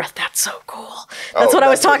under my breath, that's so cool. That's what I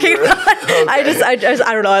was talking about. Okay. I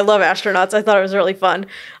don't know. I love astronauts. I thought it was really fun.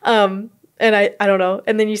 And I don't know.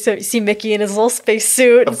 And then you see Mickey in his little space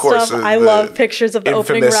suit and stuff. I love pictures of the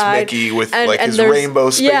opening ride. Mickey with and his rainbow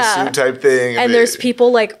space suit type thing. And there's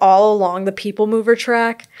people like all along the People Mover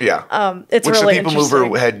track. Yeah. It's really interesting. Which the People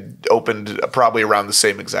Mover had opened probably around the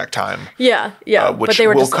same exact time. Yeah. Which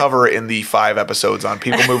we'll cover in the 5 episodes on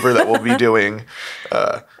People Mover that we'll be doing.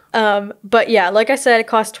 But yeah, like I said, it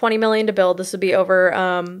cost $20 million to build. This would be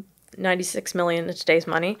over 96 million in today's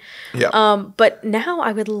money. Yeah. But now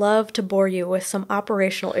I would love to bore you with some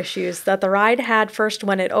operational issues that the ride had first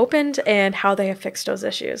when it opened and how they have fixed those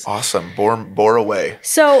issues. Awesome. Bore away.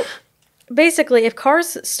 So basically, if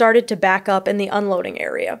cars started to back up in the unloading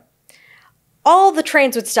area, all the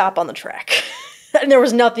trains would stop on the track. And there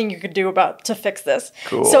was nothing you could do to fix this.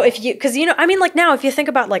 Cool. So because like now, if you think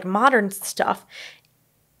about like modern stuff,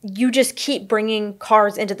 you just keep bringing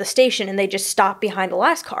cars into the station and they just stop behind the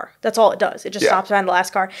last car. That's all it does. It just stops behind the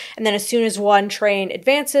last car. And then as soon as one train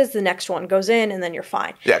advances, the next one goes in and then you're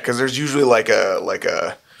fine. Yeah, because there's usually like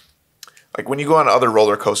when you go on other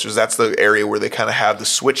roller coasters, that's the area where they kind of have the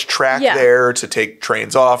switch track there to take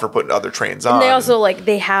trains off or put other trains on. And they also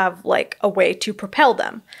they have like a way to propel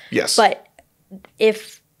them. Yes. But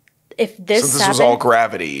if this was all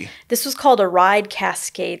gravity. This was called a ride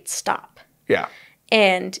cascade stop. Yeah.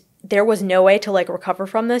 And there was no way to recover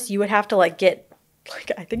from this. You would have to I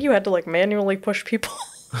think you had to manually push people.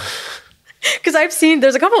 Because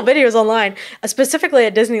there's a couple of videos online, specifically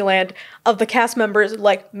at Disneyland, of the cast members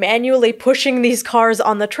manually pushing these cars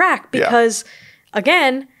on the track because,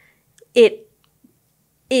 again,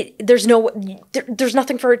 there's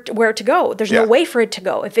nothing for where to go. There's no way for it to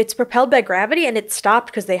go. If it's propelled by gravity and it's stopped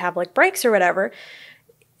because they have brakes or whatever,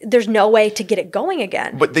 there's no way to get it going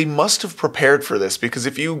again. But they must have prepared for this because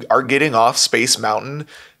if you are getting off Space Mountain,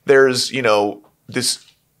 there's, this.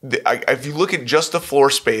 If you look at just the floor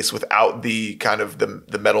space without the kind of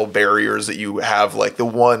the metal barriers that you have, the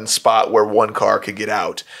one spot where one car could get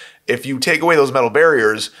out, if you take away those metal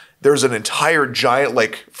barriers, there's an entire giant,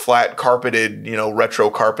 flat carpeted, retro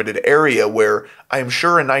carpeted area where I'm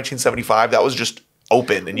sure in 1975 that was just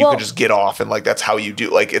open and you could just get off and that's how you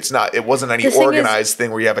do. It wasn't any organized thing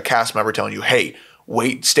where you have a cast member telling you, hey,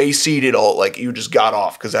 wait, stay seated. You just got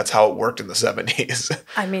off because that's how it worked in the 70s.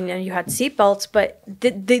 I mean, you had seatbelts, but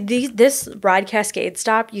this ride cascade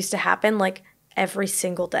stop used to happen every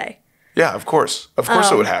single day. Yeah, of course. Of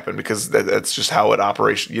course it would happen because that's just how it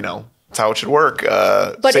operates, it's how it should work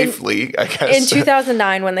safely, I guess. In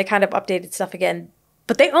 2009, when they kind of updated stuff again,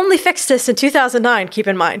 but they only fixed this in 2009, keep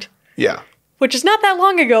in mind. Yeah. Which is not that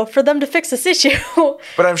long ago for them to fix this issue.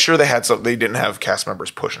 But I'm sure they didn't have cast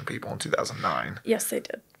members pushing people in 2009. Yes, they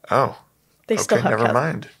did. Oh. They still have never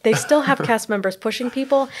mind. They still have cast members pushing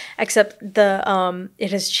people, except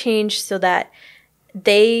it has changed so that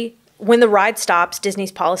when the ride stops,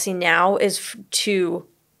 Disney's policy now is to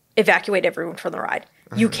evacuate everyone from the ride.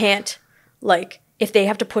 Mm-hmm. You can't, if they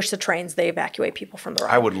have to push the trains, they evacuate people from the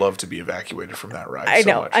ride. I would love to be evacuated from that ride.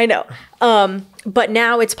 I know. But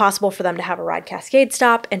now it's possible for them to have a ride cascade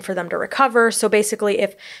stop and for them to recover. So basically,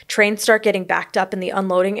 if trains start getting backed up in the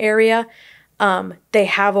unloading area, they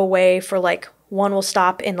have a way for one will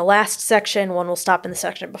stop in the last section, one will stop in the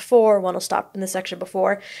section before, one will stop in the section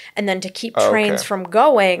before, and then to keep trains from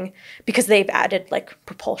going, because they've added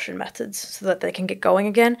propulsion methods so that they can get going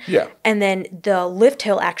again. Yeah. And then the lift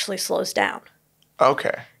hill actually slows down.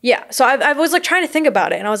 Okay. Yeah. So I was trying to think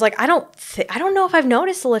about it, and I was I don't know if I've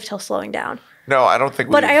noticed the lift hill slowing down. No, I don't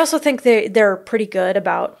think. But I also think they're pretty good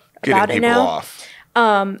about getting people now. Off.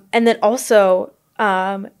 And then also,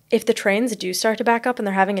 if the trains do start to back up and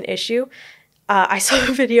they're having an issue, I saw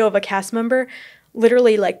a video of a cast member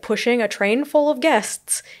literally pushing a train full of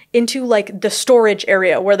guests into the storage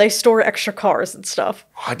area where they store extra cars and stuff.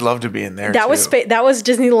 I'd love to be in there. That was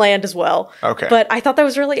Disneyland as well. Okay. But I thought that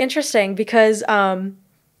was really interesting because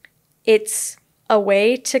it's a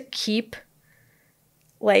way to keep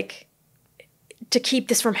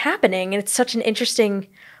this from happening, and it's such an interesting,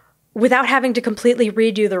 without having to completely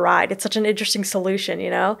redo the ride, it's such an interesting solution,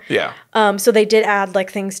 Yeah. So they did add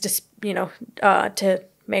things to to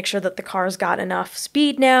make sure that the cars got enough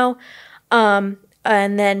speed now. And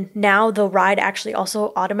And then now the ride actually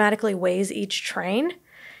also automatically weighs each train.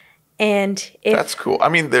 And that's cool. I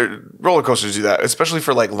mean, roller coasters do that, especially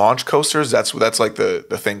for like launch coasters. That's like the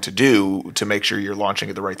thing to do to make sure you're launching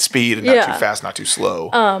at the right speed and not too fast, not too slow.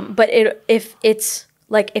 But if it's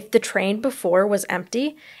like if the train before was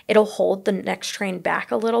empty, it'll hold the next train back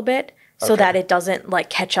a little bit so that it doesn't like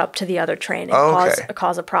catch up to the other train and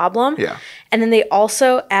cause a problem. Yeah. And then they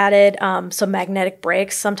also added some magnetic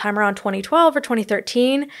brakes sometime around 2012 or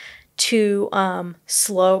 2013 to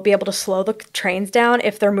be able to slow the trains down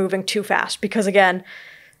if they're moving too fast, because again,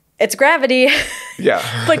 it's gravity.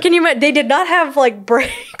 Yeah. But can you imagine, they did not have like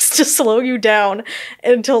brakes to slow you down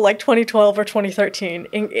until like 2012 or 2013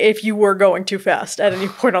 if you were going too fast at any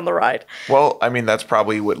point on the ride. Well, I mean, that's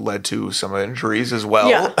probably what led to some injuries as well.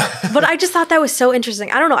 Yeah. But I just thought that was so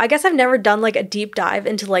interesting. I don't know. I guess I've never done like a deep dive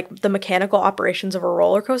into like the mechanical operations of a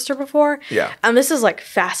roller coaster before. Yeah. And this is like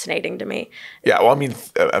fascinating to me. Yeah. Well, I mean,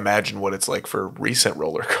 imagine what it's like for recent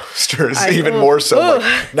roller coasters, even more so.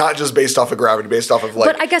 Like, not just based off of gravity, based off of like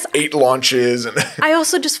but I guess 8 launches. And I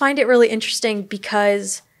also just find it really interesting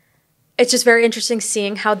because it's just very interesting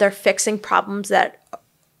seeing how they're fixing problems that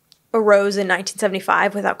arose in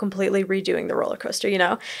 1975 without completely redoing the roller coaster, you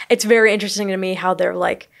know? It's very interesting to me how they're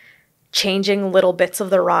like changing little bits of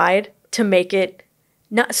the ride to make it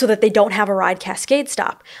not so that they don't have a ride cascade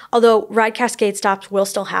stop. Although ride cascade stops will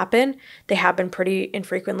still happen. They happen pretty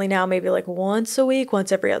infrequently now, maybe like once a week,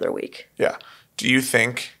 once every other week. Yeah. Do you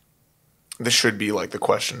think this should be like the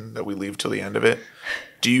question that we leave till the end of it?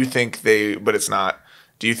 Do you think but it's not,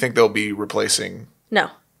 do you think they'll be replacing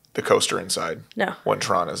the coaster inside? No. When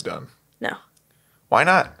Tron is done? No. Why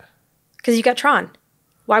not? Because you got Tron.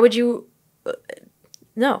 Why would you?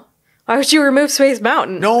 No. Why would you remove Space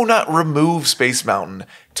Mountain? No, not remove Space Mountain.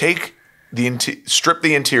 Take strip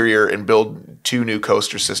the interior and build 2 new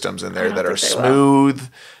coaster systems in there that are smooth.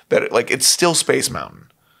 That like it's still Space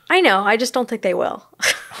Mountain. I know. I just don't think they will.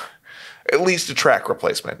 At least a track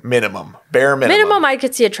replacement, bare minimum. I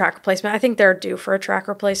could see a track replacement. I think they're due for a track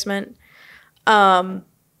replacement. I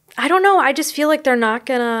don't know. I just feel like they're not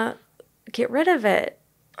gonna get rid of it.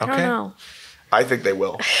 I don't know. I think they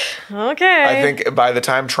will. Okay. I think by the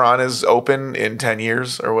time Tron is open in 10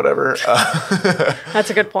 years or whatever.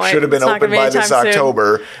 That's a good point. Should have been open by this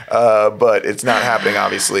October, but it's not happening,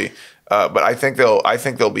 obviously. But I think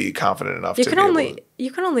they'll be confident enough you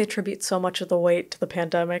can only attribute so much of the weight to the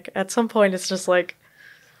pandemic. At some point, it's just like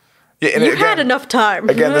you had enough time.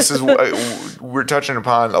 Again, this is we're touching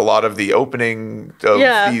upon a lot of the opening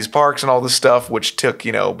of these parks and all this stuff, which took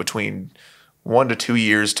between 1 to 2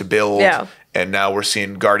 years to build. Yeah. And now we're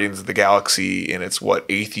seeing Guardians of the Galaxy in its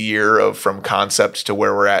 8th year from concept to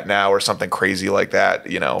where we're at now, or something crazy like that.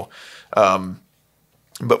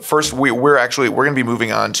 But first, we're going to be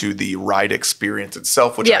moving on to the ride experience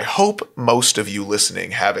itself, which I hope most of you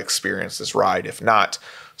listening have experienced this ride. If not,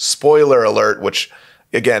 spoiler alert, which,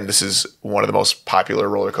 again, this is one of the most popular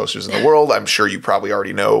roller coasters in the world. I'm sure you probably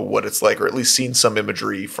already know what it's like, or at least seen some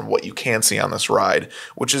imagery from what you can see on this ride,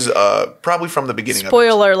 which is probably from the beginning.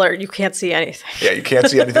 Spoiler alert, you can't see anything. Yeah, you can't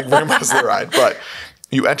see anything very much of the ride. But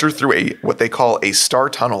you enter through what they call a star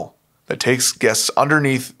tunnel that takes guests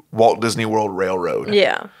underneath Walt Disney World Railroad.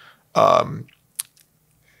 Yeah.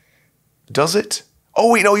 Does it?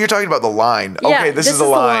 Oh, wait, no, you're talking about the line. Yeah, okay, this is the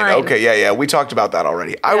line. Okay, yeah. We talked about that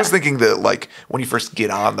already. I was thinking that, like, when you first get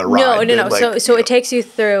on the ride. No. Like, so it takes you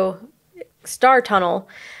through Star Tunnel,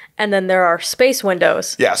 and then there are space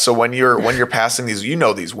windows. Yeah, so when you're passing these,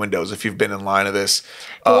 these windows if you've been in line of this.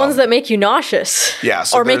 The ones that make you nauseous. Yeah.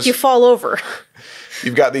 So or make you fall over.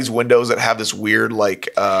 You've got these windows that have this weird, like...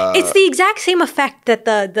 it's the exact same effect that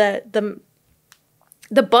the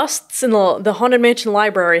busts in the Haunted Mansion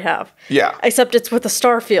library have. Yeah. Except it's with a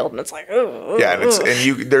star field, and it's like, oh. Yeah,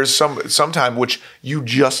 there's sometime which you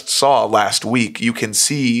just saw last week, you can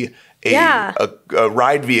see a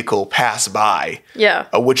ride vehicle pass by. Yeah.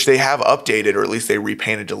 Which they have updated, or at least they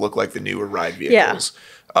repainted to look like the newer ride vehicles.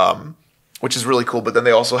 Yeah. Which is really cool. But then they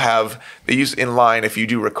also they use inline, if you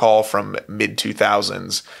do recall from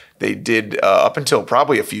mid-2000s, they did, up until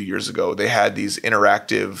probably a few years ago, they had these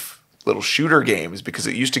interactive little shooter games because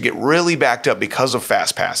it used to get really backed up because of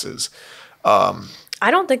fast passes. I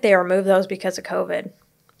don't think they removed those because of COVID.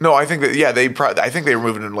 No, I think that, I think they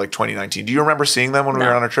removed them in like 2019. Do you remember seeing them when we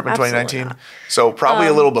were on our trip in 2019? Not. So probably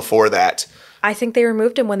a little before that. I think they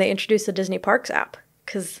removed them when they introduced the Disney Parks app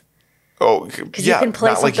because... Oh, yeah, you can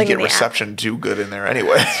play not like you get reception too good in there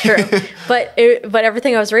anyway. True. But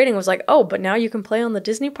everything I was reading was like, but now you can play on the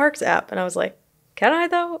Disney Parks app. And I was like, can I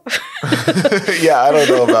though? Yeah, I don't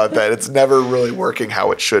know about that. It's never really working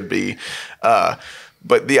how it should be.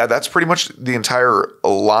 But yeah, that's pretty much the entire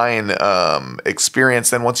line experience.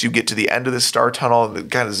 Then once you get to the end of the star tunnel, it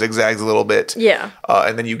kind of zigzags a little bit. Yeah.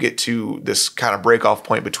 And then you get to this kind of break off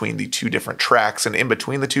point between the two different tracks. And in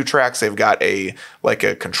between the two tracks, they've got a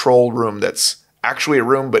control room that's actually a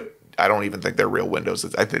room, but I don't even think they're real windows.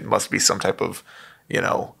 I think it must be some type of,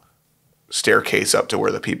 staircase up to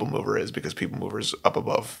where the people mover is, because people mover's up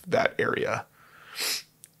above that area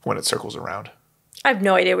when it circles around. I have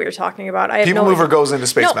no idea what you're talking about. People Mover goes into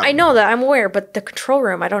Space Mountain. I know that. I'm aware, but the control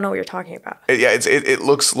room, I don't know what you're talking about. It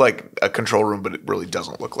looks like a control room, but it really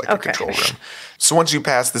doesn't look like a control room. So once you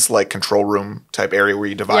pass this control room type area where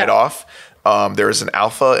you divide off, there is an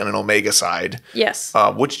alpha and an omega side. Yes.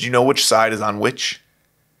 Do you know which side is on which?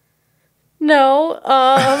 No,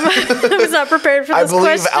 I was not prepared for this question.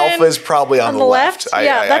 I believe alpha is probably on the left.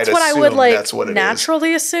 Yeah, that's what I would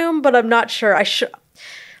naturally assume, but I'm not sure. I'm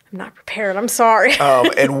not prepared. I'm sorry.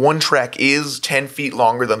 And one track is 10 feet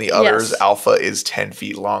longer than the others. Yes. Alpha is 10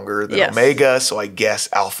 feet longer than Omega, so I guess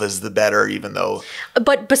Alpha is the better, even though...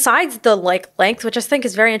 But besides the length, which I think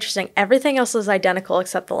is very interesting, everything else is identical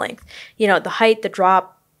except the length. The height, the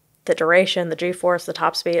drop, the duration, the G-force, the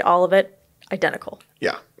top speed, all of it, identical.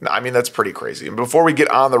 Yeah. No, I mean, that's pretty crazy. And before we get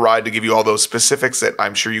on the ride to give you all those specifics that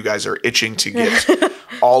I'm sure you guys are itching to get...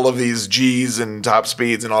 all of these G's and top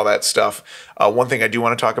speeds and all that stuff. One thing I do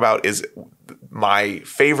want to talk about is my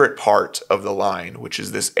favorite part of the line, which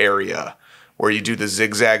is this area where you do the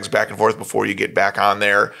zigzags back and forth before you get back on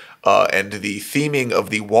there, and the theming of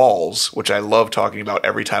the walls, which I love talking about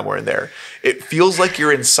every time we're in there. It feels like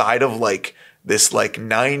you're inside of this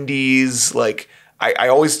 90s, I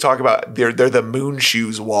always talk about they're the moon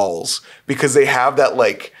shoes walls, because they have that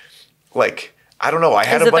I don't know. I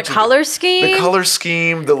had a bunch of the color scheme. The color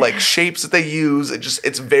scheme, the shapes that they use.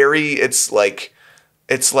 It's like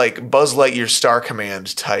Buzz Lightyear Star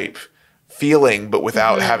Command type feeling, but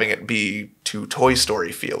without having it be too Toy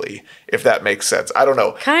Story feely, if that makes sense. I don't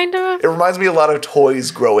know. Kind of. It reminds me a lot of toys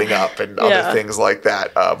growing up and other things like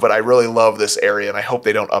that. But I really love this area, and I hope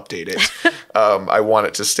they don't update it. I want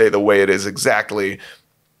it to stay the way it is exactly.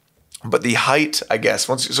 But the height, I guess,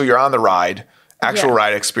 so you're on the ride. Actual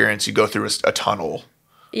ride experience, you go through a tunnel.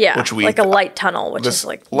 Yeah, like a light tunnel, which is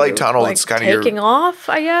light tunnel. It's kind of taking off,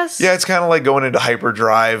 I guess. Yeah, it's kind of like going into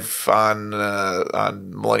hyperdrive on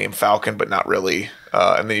Millennium Falcon, but not really.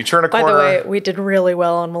 And then you turn a corner. By the way, we did really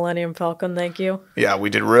well on Millennium Falcon. Thank you. Yeah, we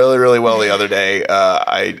did really, really well the other day.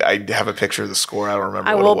 I have a picture of the score. I don't remember.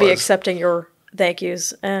 I will be accepting your thank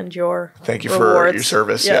yous and your thank you rewards. For your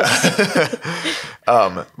service. Yes.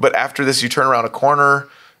 Yeah. But after this, you turn around a corner.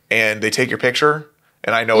 And they take your picture,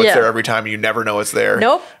 and I know it's there every time. You never know it's there.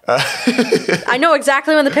 Nope. I know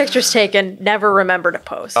exactly when the picture's taken. Never remember to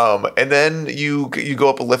post. And then you go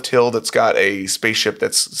up a lift hill that's got a spaceship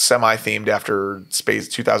that's semi-themed after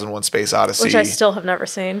 2001: Space Odyssey, which I still have never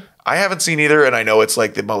seen. I haven't seen either, and I know it's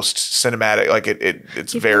the most cinematic.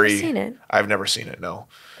 It's You've very. Never seen it? I've never seen it. No.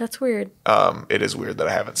 That's weird. It is weird that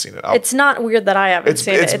I haven't seen it. It's not weird that I haven't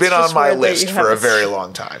seen it. It's been on my list for a very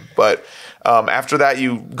long time, but. After that,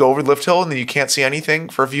 you go over the lift hill, and then you can't see anything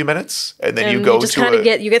for a few minutes, and then you go just to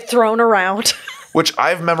get thrown around. Which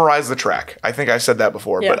I've memorized the track. I think I said that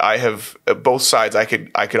before, but I have both sides. I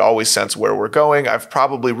could always sense where we're going. I've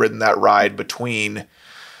probably ridden that ride between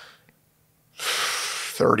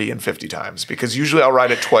 30 and 50 times, because usually I'll ride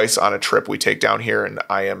it twice on a trip we take down here, and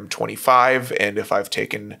I am 25, and if I've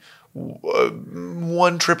taken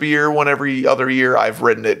one trip a year, one every other year, I've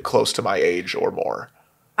ridden it close to my age or more.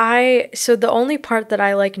 So the only part that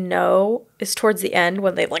I know is towards the end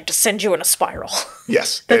when they to send you in a spiral.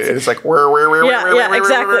 Yes. It's where. Yeah,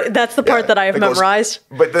 exactly. That's the part that I have memorized.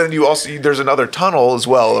 But then there's another tunnel as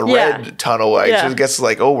well, a red tunnel. I guess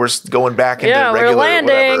we're going back into regular, we're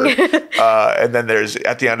landing. Whatever. And then there's,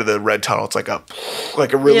 at the end of the red tunnel, it's like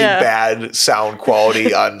a really bad sound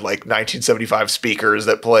quality on 1975 speakers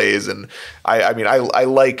that plays. And I mean, I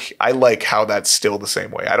like how that's still the same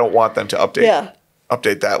way. I don't want them to update. Yeah.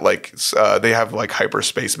 Update that they have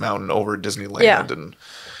Hyperspace Mountain over at Disneyland, and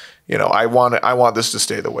I want this to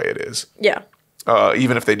stay the way it is. Yeah.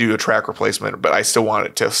 Even if they do a track replacement, but I still want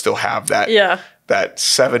it to still have that that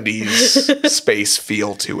 70s space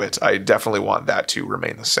feel to it. I definitely want that to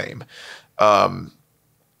remain the same.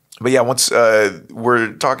 But yeah, once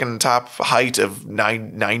we're talking top height of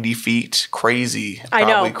 90 feet, crazy. I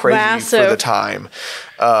know, crazy massive. For the time.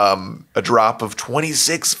 A drop of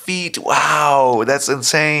 26 feet. Wow, that's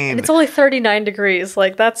insane. And it's only 39 degrees.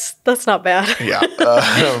 That's not bad.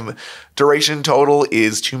 Yeah. Duration total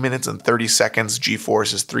is 2 minutes and 30 seconds.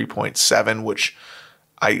 G-force is 3.7, which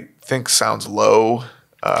I think sounds low.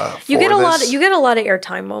 You get a lot of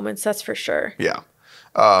airtime moments, that's for sure. Yeah.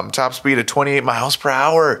 Top speed of 28 miles per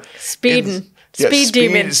hour. Speeding. Speed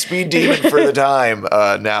demon. Speed demon for the time.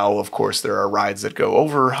 Now, of course, there are rides that go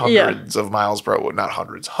over hundreds of miles per hour. Not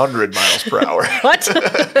hundreds, 100 miles per hour. What?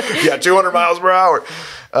 200 miles per hour.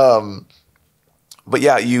 But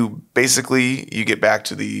yeah, you get back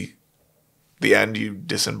to the end, you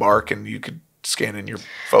disembark, and you could scan in your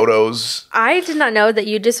photos. I did not know that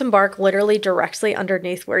you disembark literally directly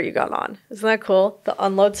underneath where you got on. Isn't that cool? The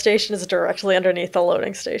unload station is directly underneath the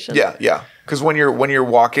loading station. Yeah. Because when you're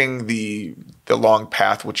walking the long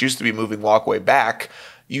path, which used to be moving walkway back,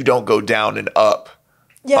 you don't go down and up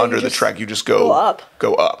under the track. You just go up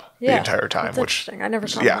the entire time. That's interesting. I never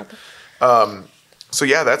saw that. So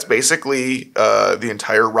yeah, that's basically the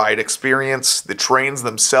entire ride experience. The trains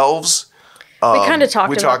themselves. We kind of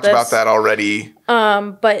talked about that already.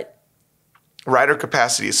 But rider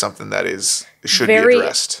capacity is something that should be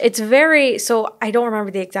addressed. It's so I don't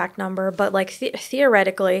remember the exact number, but like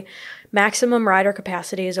theoretically, maximum rider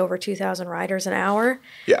capacity is over 2,000 riders an hour.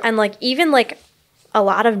 Yeah. And like even like a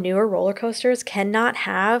lot of newer roller coasters cannot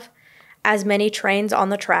have as many trains on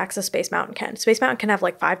the tracks as Space Mountain can. Space Mountain can have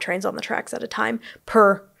like 5 trains on the tracks at a time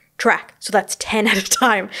per track. So that's 10 at a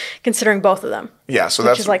time, considering both of them. Yeah, so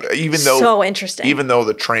that's like so interesting. Even though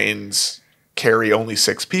the trains carry only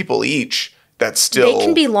 6 people each, that's still... They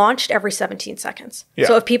can be launched every 17 seconds. Yeah.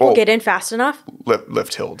 So if people get in fast enough...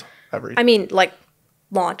 Lift-hilled. Like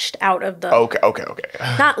launched out of the... Okay.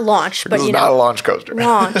 Not launched, but not a launch coaster.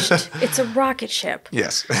 Launched. It's a rocket ship.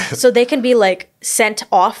 Yes. So they can be like sent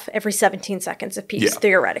off every 17 seconds apiece,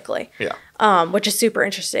 theoretically. Yeah. Which is super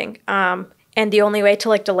interesting. And the only way to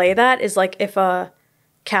like delay that is like if a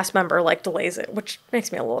cast member like delays it, which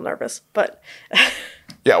makes me a little nervous, but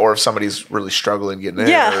yeah, or if somebody's really struggling getting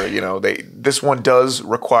in, or this one does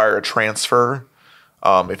require a transfer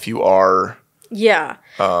if you are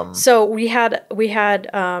so we had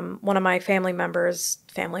one of my family members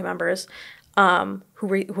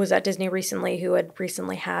who was at Disney recently, who had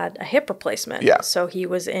recently had a hip replacement. Yeah. So he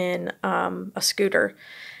was in a scooter,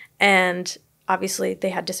 and obviously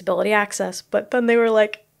they had disability access, but then they were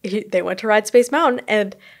like, they went to ride Space Mountain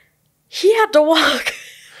and he had to walk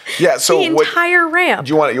the entire ramp.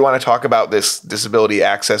 Do you want to talk about this disability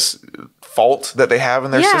access fault that they have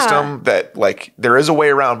in their system? That like there is a way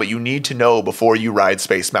around, but you need to know before you ride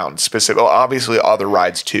Space Mountain. Obviously other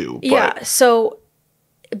rides too. But. Yeah. So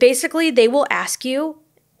basically they will ask you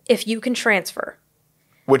if you can transfer.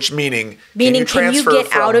 Which meaning can you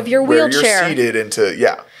get out of your wheelchair? Where you're seated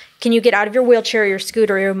into Can you get out of your wheelchair, your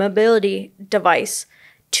scooter, your mobility device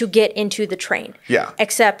to get into the train? Yeah.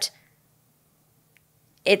 Except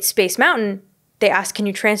it's Space Mountain. They ask, can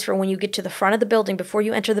you transfer when you get to the front of the building before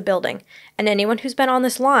you enter the building? And anyone who's been on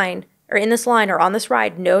this line or in this line or on this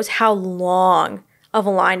ride knows how long of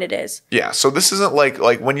a line it is. Yeah. So this isn't like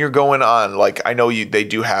when you're going on, like I know they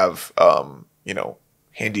do have,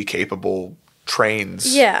 handy-capable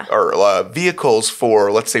trains or vehicles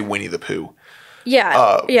for, let's say, Winnie the Pooh.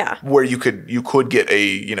 Yeah, where you could get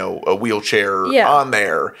a wheelchair on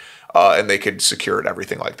there, and they could secure it,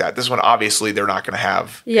 everything like that. This one, obviously, they're not going to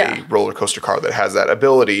have a roller coaster car that has that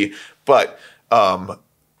ability. But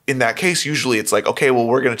in that case, usually it's like, okay, well,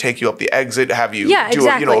 we're going to take you up the exit, have you do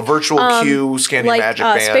a virtual queue, scan your magic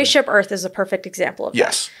band. Spaceship Earth is a perfect example of that.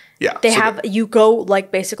 Yes. Yeah. They you go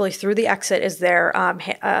like basically through the exit is their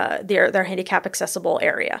handicap accessible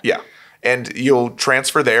area. Yeah. And you'll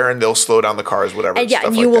transfer there, and they'll slow down the cars, whatever.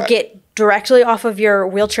 And you will get directly off of your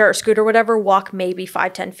wheelchair or scooter, whatever, walk maybe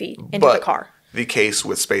 5-10 feet into the car. The case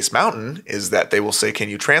with Space Mountain is that they will say, can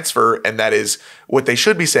you transfer? And that is what they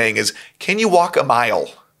should be saying is, can you walk a mile?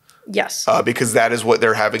 Yes. Because that is what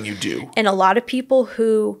they're having you do. And a lot of people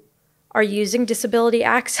who are using disability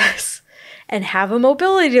access and have a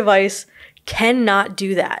mobility device cannot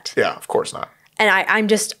do that. Yeah, of course not. And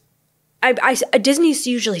Disney's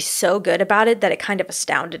usually so good about it that it kind of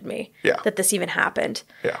astounded me that this even happened.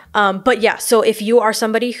 Yeah. But yeah, so if you are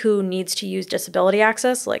somebody who needs to use disability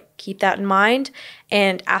access, like keep that in mind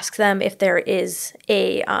and ask them if there is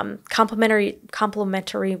a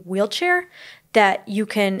complimentary wheelchair that you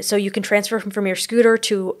can transfer from your scooter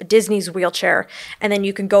to Disney's wheelchair, and then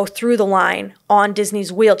you can go through the line on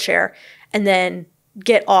Disney's wheelchair and then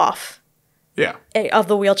get off of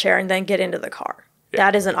the wheelchair and then get into the car. Yeah.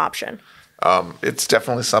 That is an option. It's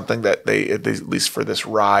definitely something that they, at least for this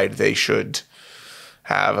ride, they should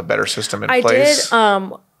have a better system in place. I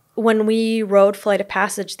did. When we rode Flight of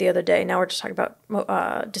Passage the other day, now we're just talking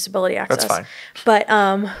about disability access. That's fine. But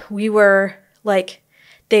we were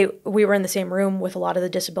we were in the same room with a lot of the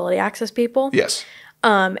disability access people. Yes.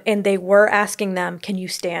 And they were asking them, can you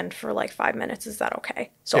stand for like 5 minutes? Is that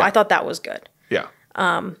okay? So I thought that was good. Yeah.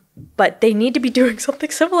 But they need to be doing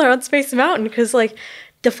something similar on Space Mountain because, like,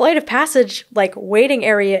 the Flight of Passage, like, waiting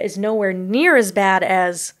area is nowhere near as bad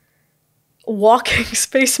as walking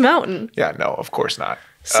Space Mountain. Yeah, no, of course not.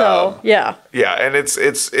 So, yeah. Yeah, and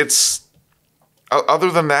it's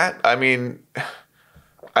other than that, I mean,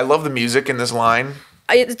 I love the music in this line.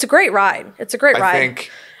 It's a great ride. It's a great ride. I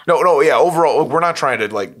think yeah, overall we're not trying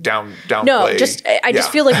to like downplay. No, I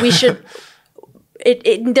just feel like we should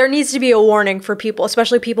there needs to be a warning for people,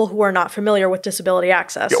 especially people who are not familiar with disability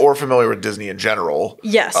access. Yeah, or familiar with Disney in general.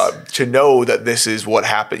 Yes. To know that this is what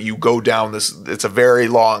happened. You go down this, it's a very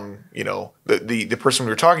long, the person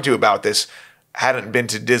we were talking to about this hadn't been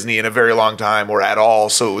to Disney in a very long time or at all.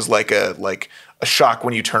 So it was like a shock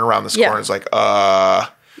when you turn around this corner. It's like,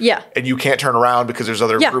 yeah. And you can't turn around because there's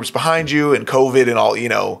other groups behind you and COVID and all,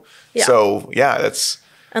 Yeah. So yeah, that's.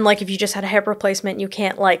 And like if you just had a hip replacement, you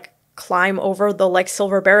can't like climb over the like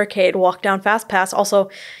silver barricade, walk down Fast Pass. Also,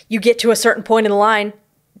 you get to a certain point in the line,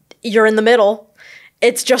 you're in the middle.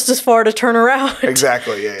 It's just as far to turn around.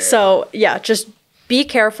 Exactly. Yeah. So yeah, just be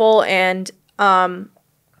careful. And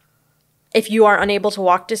if you are unable to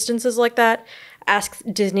walk distances like that, ask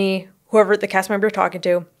Disney, whoever the cast member you're talking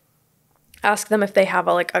to, ask them if they have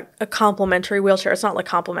a complimentary wheelchair. It's not like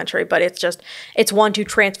complimentary, but it's one to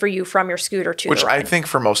transfer you from your scooter to which the ride. I think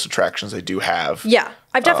for most attractions they do have. Yeah,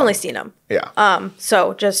 I've definitely seen them. Yeah.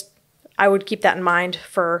 So just I would keep that in mind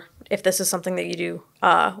for if this is something that you do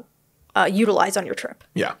utilize on your trip.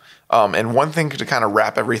 Yeah. And one thing to kind of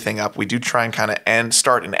wrap everything up, we do try and kind of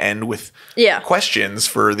start and end with questions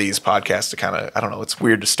for these podcasts to kind of, I don't know, it's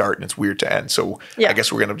weird to start and it's weird to end. So I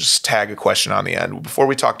guess we're going to just tag a question on the end. Before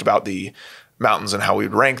we talked about the mountains and how we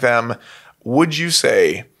would rank them, would you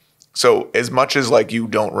say, so as much as like you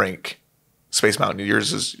don't rank Space Mountain,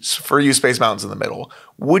 yours is for you, Space Mountain's in the middle.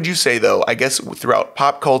 Would you say though, I guess throughout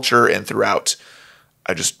pop culture and throughout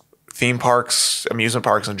just theme parks, amusement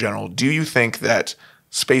parks in general, do you think that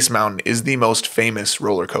Space Mountain is the most famous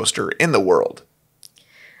roller coaster in the world?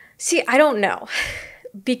 See, I don't know.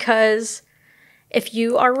 Because if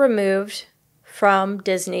you are removed from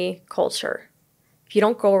Disney culture, if you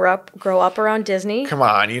don't grow up around Disney. Come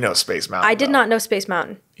on, you know Space Mountain. I did not know Space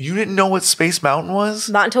Mountain. You didn't know what Space Mountain was?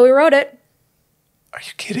 Not until we wrote it. Are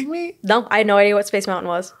you kidding me? No, I had no idea what Space Mountain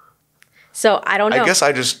was. So I don't know. I guess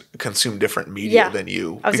I just consume different media than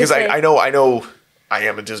you. Because I know I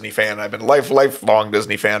am a Disney fan. I've been a lifelong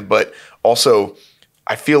Disney fan, but also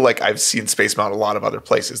I feel like I've seen Space Mountain a lot of other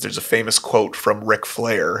places. There's a famous quote from Ric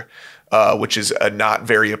Flair, which is a not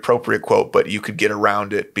very appropriate quote, but you could get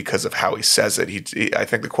around it because of how he says it. I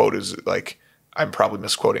think the quote is like, I'm probably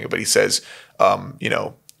misquoting it, but he says,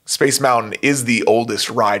 Space Mountain is the oldest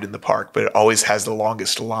ride in the park, but it always has the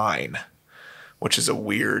longest line, which is a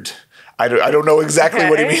weird. I don't know exactly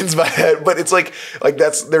what he means by that, but it's like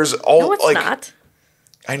there's all no, it's like not.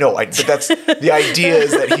 I know, but that's the idea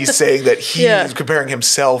is that he's saying that he's comparing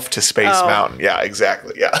himself to Space Mountain. Yeah,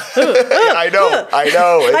 exactly. Yeah, I know.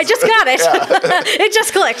 I just got it. Yeah. It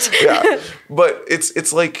just clicked. Yeah, but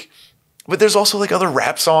it's like, but there's also like other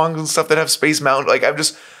rap songs and stuff that have Space Mountain. Like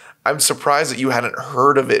I'm surprised that you hadn't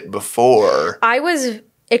heard of it before. I was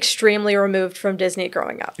extremely removed from Disney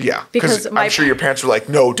growing up. Yeah, because I'm sure your parents were like,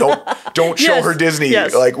 no, don't show her Disney.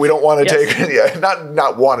 Yes. Like we don't want to take her. Yeah,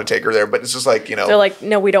 not want to take her there, but it's just like, They're like,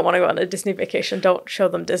 no, we don't want to go on a Disney vacation. Don't show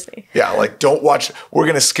them Disney. Yeah, like don't watch. We're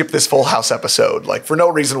gonna skip this Full House episode, like for no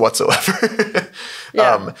reason whatsoever.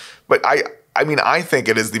 But I mean, I think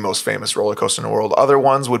it is the most famous roller coaster in the world. Other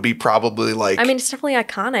ones would be probably like. I mean, it's definitely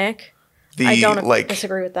iconic. I don't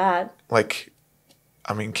disagree with that.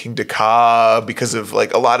 King Dakar, because of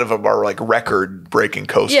like a lot of them are like record-breaking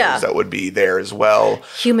coasters that would be there as well.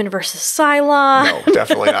 Human versus Cylon. No,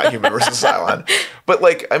 definitely not Human versus Cylon. But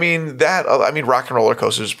Rock and Roller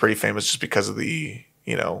Coaster is pretty famous just because of the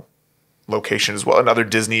location as well. Another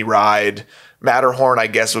Disney ride, Matterhorn, I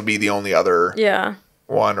guess would be the only other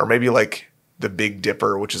one, or maybe like the Big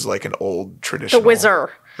Dipper, which is like an old traditional. The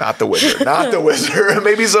Whizzer. Not the Wizard. Not the Wizard.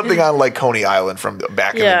 Maybe something on like Coney Island from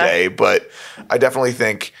back in the day. But I definitely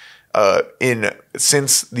think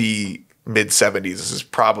since the mid-'70s, this is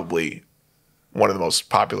probably one of the most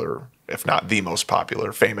popular, if not the most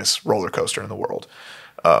popular, famous roller coaster in the world.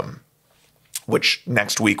 Which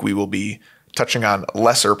next week we will be touching on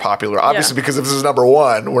lesser popular. Obviously, because if this is number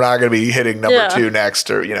one, we're not going to be hitting number two next,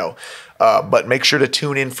 or but make sure to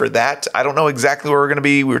tune in for that. I don't know exactly where we're going to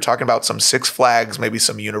be. We were talking about some Six Flags, maybe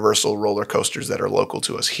some Universal roller coasters that are local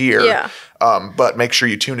to us here. Yeah. But make sure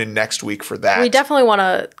you tune in next week for that. We definitely want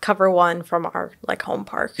to cover one from our like home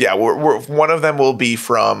park. Yeah, one of them will be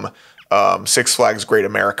from Six Flags Great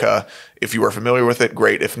America. If you are familiar with it,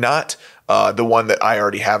 great. If not, The one that I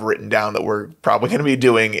already have written down that we're probably going to be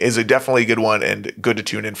doing is a definitely good one and good to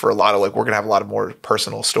tune in for a lot of, like, we're going to have a lot of more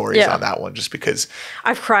personal stories on that one just because.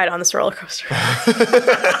 I've cried on this roller coaster.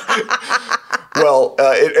 Well,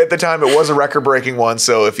 at the time it was a record-breaking one,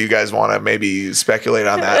 so if you guys want to maybe speculate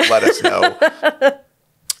on that, let us know.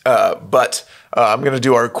 But I'm going to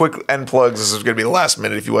do our quick end plugs. This is going to be the last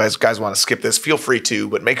minute. If you guys want to skip this, feel free to,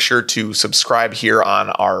 but make sure to subscribe here on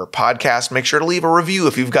our podcast. Make sure to leave a review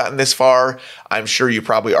if you've gotten this far. I'm sure you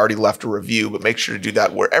probably already left a review, but make sure to do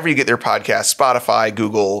that wherever you get their podcasts, Spotify,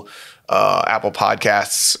 Google, Apple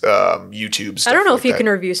Podcasts, YouTube. I don't know if you can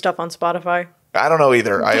review stuff on Spotify. I don't know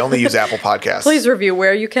either. I only use Apple Podcasts. Please review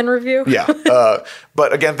where you can review. Yeah.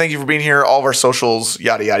 But again, thank you for being here. All of our socials,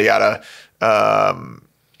 yada, yada, yada.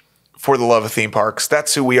 For the love of theme parks.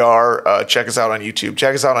 That's who we are. Check us out on YouTube.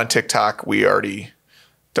 Check us out on TikTok. We already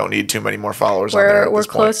don't need too many more followers on there at We're this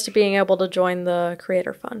close point. to being able to join the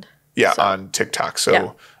Creator Fund. Yeah, on TikTok.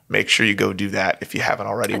 So make sure you go do that if you haven't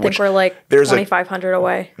already. I think we're like 2,500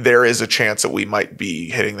 away. There is a chance that we might be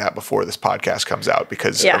hitting that before this podcast comes out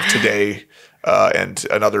because of today and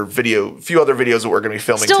another video, a few other videos that we're going to be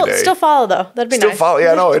filming today. Still follow though. That'd be nice. Still follow.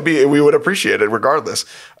 Yeah, no, we would appreciate it regardless.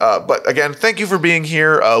 But again, thank you for being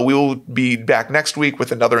here. We will be back next week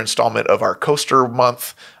with another installment of our coaster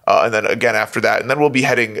month. And then again after that, and then we'll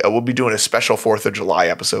be doing a special 4th of July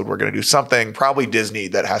episode. We're going to do something probably Disney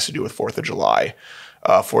that has to do with 4th of July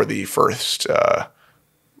for the first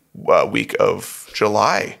week of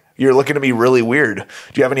July. You're looking at me really weird. Do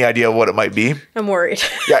you have any idea what it might be? I'm worried.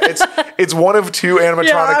 Yeah, it's one of 2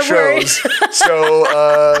 animatronic shows. So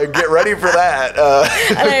get ready for that.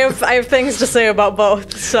 And I have things to say about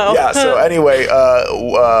both. So yeah. So anyway,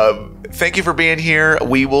 thank you for being here.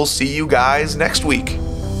 We will see you guys next week.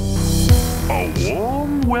 A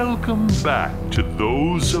warm welcome back to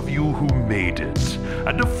those of you who made it,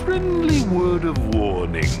 and a friendly word of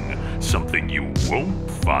warning, something you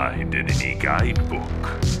won't find in any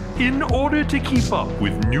guidebook. In order to keep up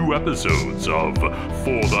with new episodes of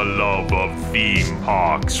For the Love of Theme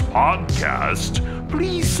Parks podcast,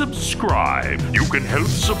 please subscribe. You can help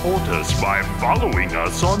support us by following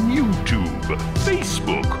us on YouTube,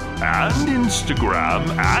 Facebook, and Instagram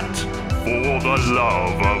at For the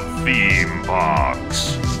Love of Theme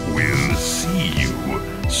Parks. We'll see you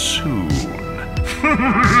soon.